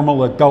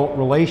normal adult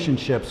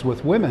relationships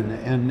with women.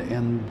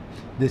 And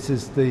this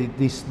is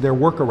their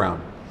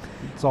workaround.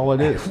 That's all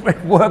it is.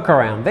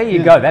 Workaround. There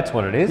you go. That's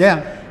what it is.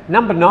 Yeah.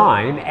 Number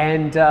 9,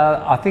 and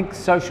I think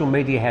social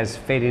media has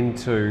fed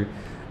into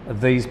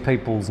these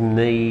people's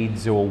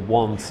needs or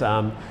wants.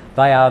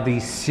 They are the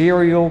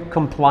serial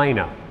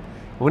complainer.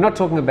 We're not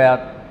talking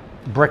about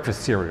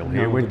breakfast cereal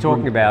here. We're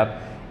talking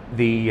about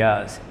the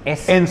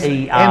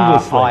S-E-R-I-A-L.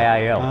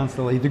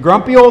 Constantly. The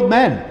grumpy old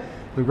men.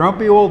 The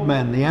grumpy old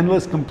men, the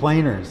endless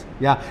complainers.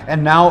 Yeah,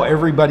 and now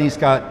everybody's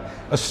got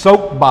a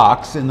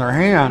soapbox in their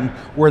hand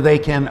where they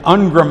can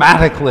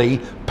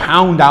ungrammatically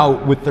pound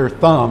out with their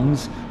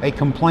thumbs a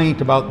complaint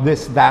about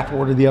this, that,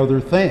 or the other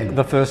thing.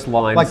 The first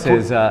line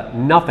says,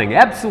 nothing,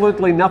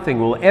 absolutely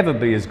nothing will ever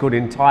be as good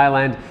in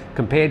Thailand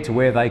compared to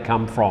where they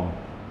come from.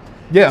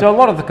 Yeah. So a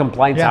lot of the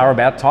complaints are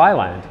about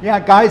Thailand. Yeah,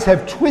 guys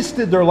have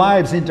twisted their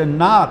lives into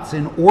knots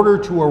in order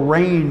to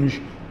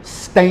arrange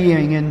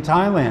staying in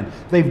Thailand.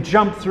 They've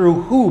jumped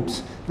through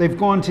hoops. They've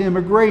gone to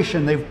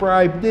immigration. They've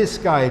bribed this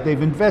guy.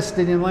 They've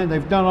invested in land.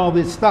 They've done all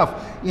this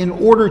stuff in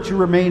order to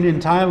remain in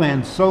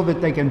Thailand so that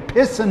they can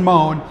piss and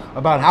moan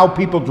about how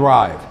people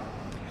drive.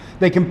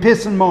 They can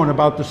piss and moan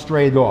about the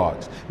stray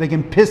dogs. They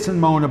can piss and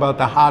moan about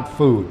the hot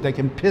food. They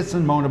can piss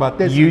and moan about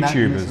this and that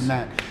and this and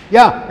that.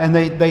 Yeah, and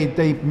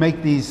they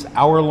make these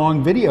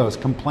hour-long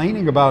videos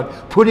complaining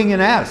about putting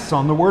an S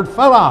on the word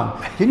Phalang.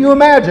 Can you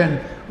imagine?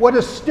 What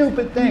a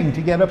stupid thing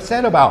to get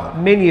upset about.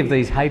 Many of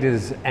these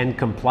haters and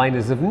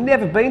complainers have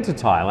never been to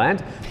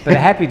Thailand, but are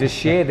happy to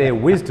share their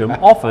wisdom,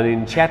 often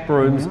in chat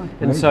rooms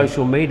and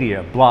social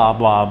media, blah,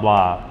 blah,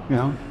 blah.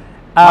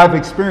 I've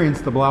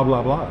experienced the blah,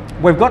 blah, blah.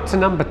 We've got to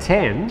number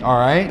 10. All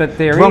right. But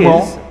there Drum is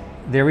roll.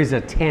 there is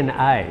a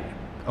 10A.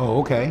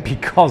 Oh, okay.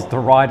 Because the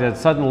writer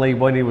suddenly,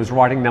 when he was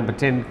writing number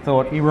 10,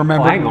 thought, he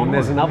remembered. Oh, hang on,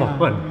 there's another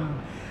one.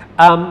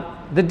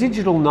 The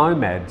digital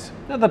nomads,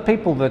 the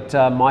people that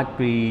might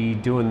be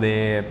doing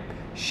their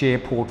share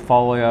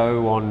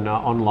portfolio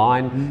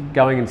online,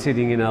 going and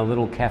sitting in a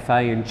little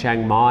cafe in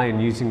Chiang Mai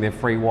and using their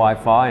free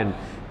Wi-Fi and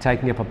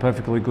taking up a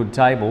perfectly good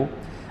table.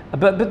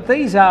 But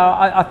these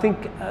are, I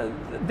think,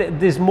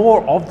 there's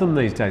more of them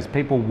these days.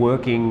 People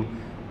working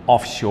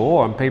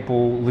offshore and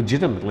people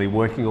legitimately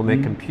working on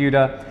their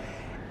computer.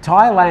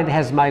 Thailand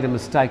has made a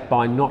mistake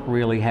by not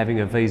really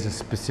having a visa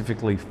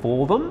specifically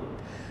for them.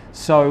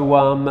 So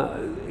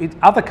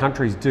other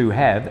countries do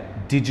have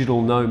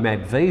digital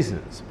nomad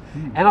visas.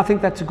 And I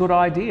think that's a good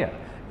idea.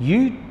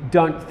 You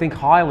don't think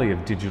highly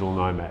of digital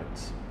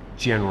nomads,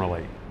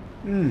 generally.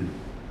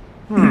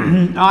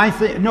 I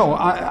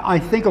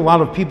think a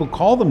lot of people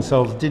call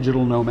themselves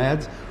digital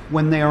nomads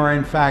when they are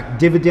in fact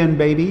dividend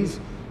babies.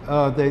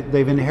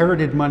 They've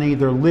inherited money,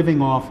 they're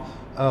living off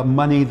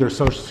money, their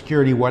social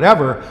security,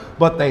 whatever,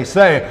 but they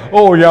say,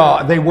 oh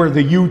yeah, they wear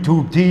the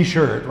YouTube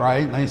t-shirt,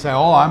 right? And they say,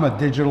 oh, I'm a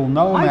digital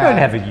nomad. I don't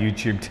have a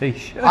YouTube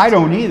t-shirt. I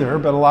don't either,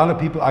 but a lot of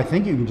people, I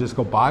think you can just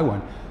go buy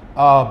one.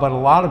 But a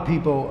lot of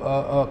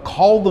people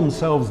call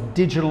themselves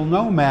digital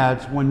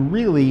nomads when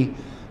really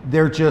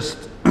they're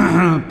just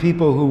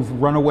people who've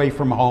run away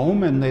from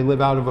home and they live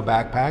out of a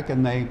backpack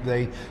and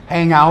they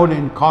hang out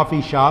in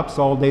coffee shops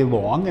all day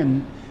long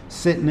and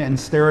sit and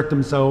stare at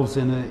themselves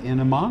in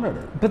a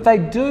monitor. But they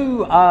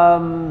do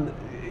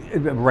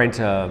rent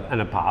an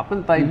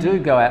apartment. They do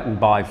go out and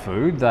buy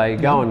food. They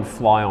go and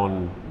fly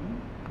on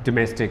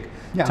domestic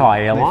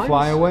Thai airlines. They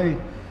fly away.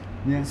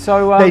 Yeah.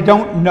 So they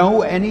don't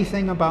know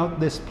anything about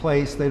this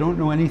place. They don't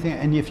know anything.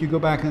 And if you go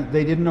back,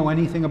 they didn't know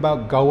anything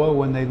about Goa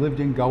when they lived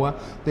in Goa.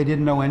 They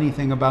didn't know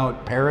anything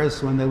about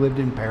Paris when they lived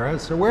in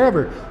Paris or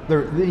wherever.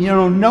 They're,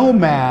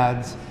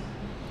 nomads.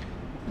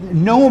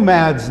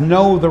 Nomads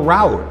know the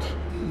route.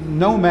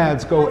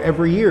 Nomads go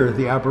every year.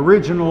 The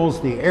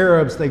Aboriginals, the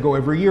Arabs, they go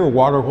every year,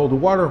 waterhole to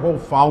waterhole,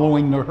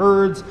 following the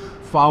herds,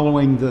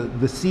 following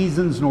the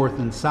seasons north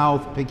and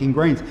south, picking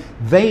grains.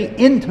 They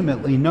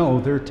intimately know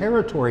their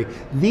territory.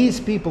 These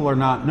people are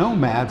not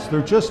nomads,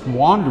 they're just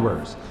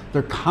wanderers.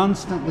 They're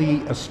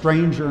constantly a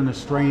stranger in a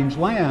strange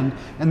land,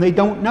 and they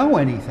don't know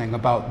anything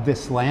about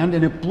this land,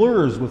 and it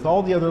blurs with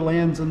all the other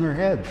lands in their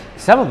heads.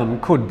 Some of them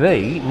could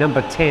be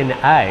number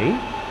 10A.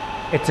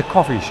 It's a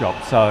coffee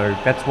shop, so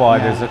that's why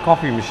there's a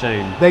coffee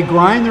machine. They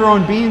grind their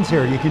own beans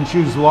here. You can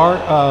choose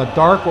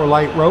dark or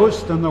light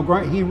roast, and they'll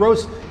grind. He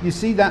roasts. You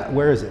see that?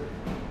 Where is it?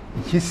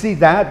 You see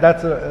that?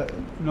 That's a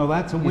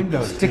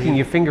window. Sticking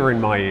your finger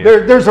in my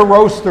ear. There's a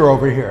roaster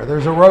over here.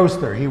 There's a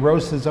roaster. He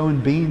roasts his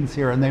own beans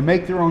here, and they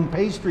make their own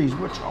pastries,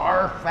 which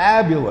are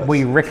fabulous.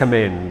 We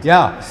recommend.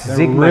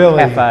 Sigma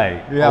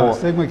Cafe. Yeah,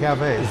 Sigma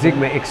Cafe.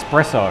 Sigma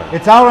Expresso.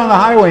 It's out on the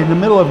highway in the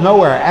middle of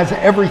nowhere, as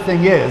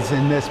everything is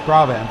in this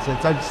province.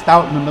 It's just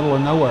out in the middle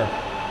of nowhere.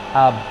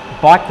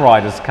 Bike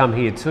riders come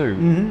here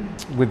too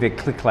with their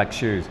click-clack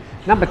shoes.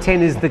 Number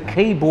 10 is the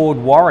Keyboard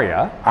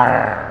Warrior,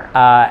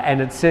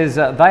 and it says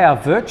they are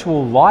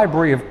virtual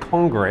Library of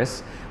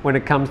Congress when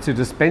it comes to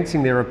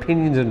dispensing their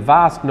opinions and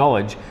vast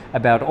knowledge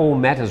about all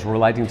matters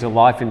relating to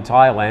life in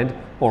Thailand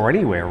or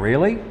anywhere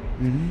really.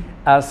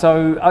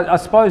 So I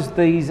suppose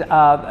these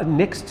are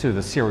next to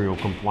the serial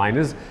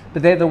complainers,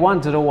 but they're the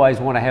ones that always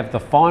want to have the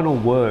final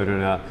word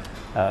in a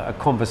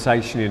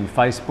conversation in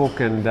Facebook,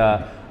 and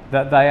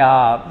that they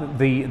are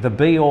the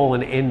be-all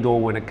and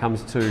end-all when it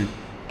comes to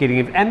getting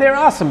in. And there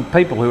are some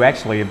people who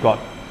actually have got,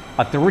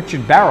 like the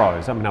Richard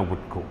Barrows. I mean, I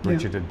wouldn't call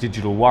Richard a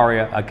digital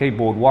warrior, a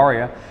keyboard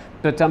warrior,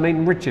 but I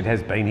mean, Richard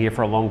has been here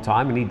for a long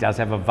time and he does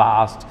have a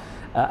vast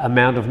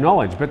amount of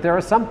knowledge. But there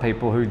are some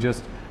people who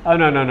just, oh,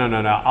 no,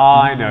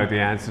 I know the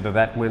answer to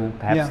that, when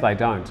perhaps they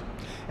don't.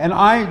 And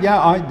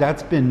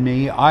that's been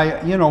me.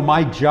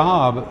 My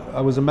job,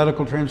 I was a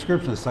medical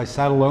transcriptionist. I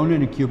sat alone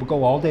in a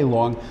cubicle all day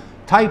long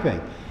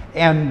typing.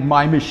 And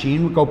my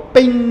machine would go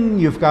bing,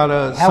 you've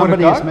got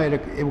somebody has made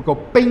it would go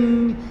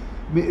bing,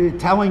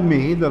 telling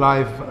me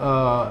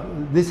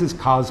that this is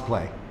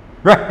cosplay,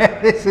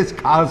 right? This is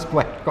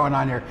cosplay going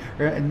on here.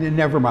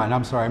 Never mind,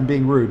 I'm sorry, I'm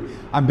being rude.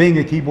 I'm being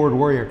a keyboard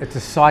warrior. It's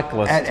a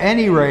cyclist. At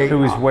any rate.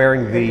 Who is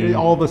wearing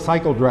all the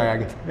cycle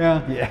drag.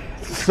 Yeah.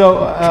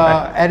 So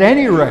at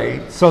any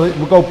rate, so it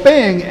would go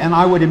bing, and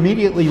I would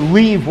immediately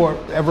leave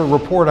whatever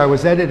report I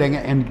was editing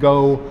and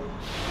go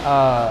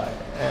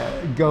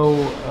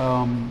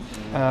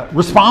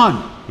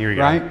respond. Here we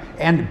right? go.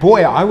 And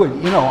boy,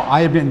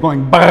 I had been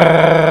going,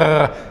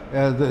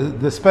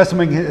 the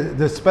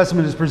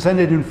specimen is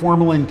presented in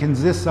formal and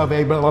consists of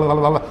a blah, blah,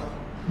 blah, blah.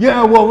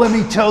 Yeah, well, let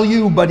me tell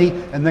you, buddy.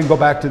 And then go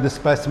back to the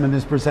specimen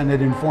is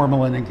presented in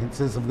formal and it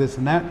consists of this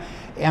and that.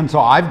 And so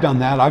I've done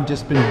that. I've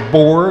just been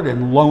bored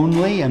and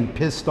lonely and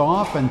pissed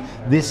off. And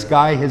this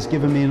guy has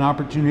given me an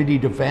opportunity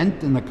to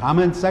vent in the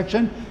comments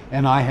section,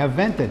 and I have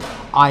vented.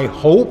 I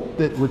hope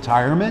that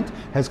retirement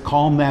has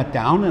calmed that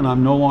down and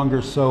I'm no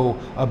longer so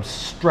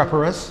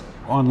obstreperous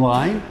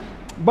online.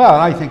 But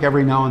I think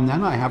every now and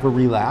then I have a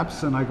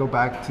relapse and I go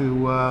back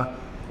to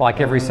Like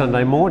every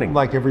Sunday morning.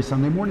 Like every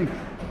Sunday morning.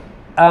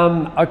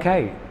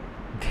 Okay,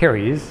 there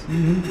he is.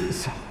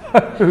 So,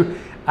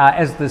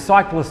 as the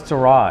cyclists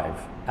arrive,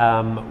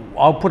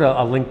 I'll put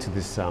a link to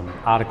this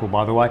article,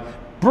 by the way.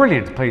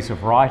 Brilliant piece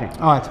of writing.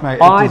 Oh, it's my.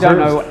 I don't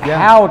know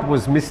how it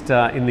was missed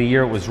in the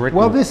year it was written.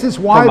 Well, this is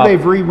why they've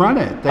rerun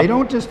it. They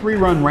don't just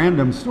rerun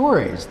random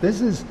stories.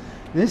 This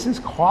is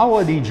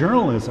quality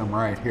journalism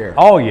right here.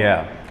 Oh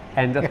yeah,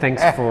 and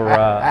thanks for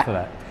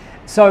that.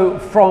 So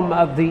from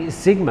the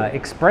Sigma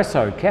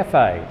Expresso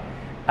Cafe,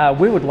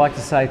 we would like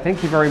to say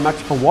thank you very much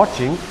for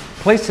watching.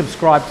 Please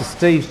subscribe to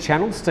Steve's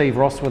channel, Steve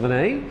Ross with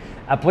an E.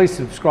 Please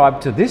subscribe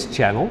to this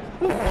channel,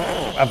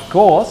 of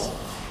course.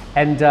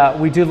 And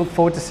we do look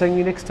forward to seeing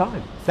you next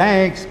time.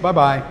 Thanks.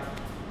 Bye-bye.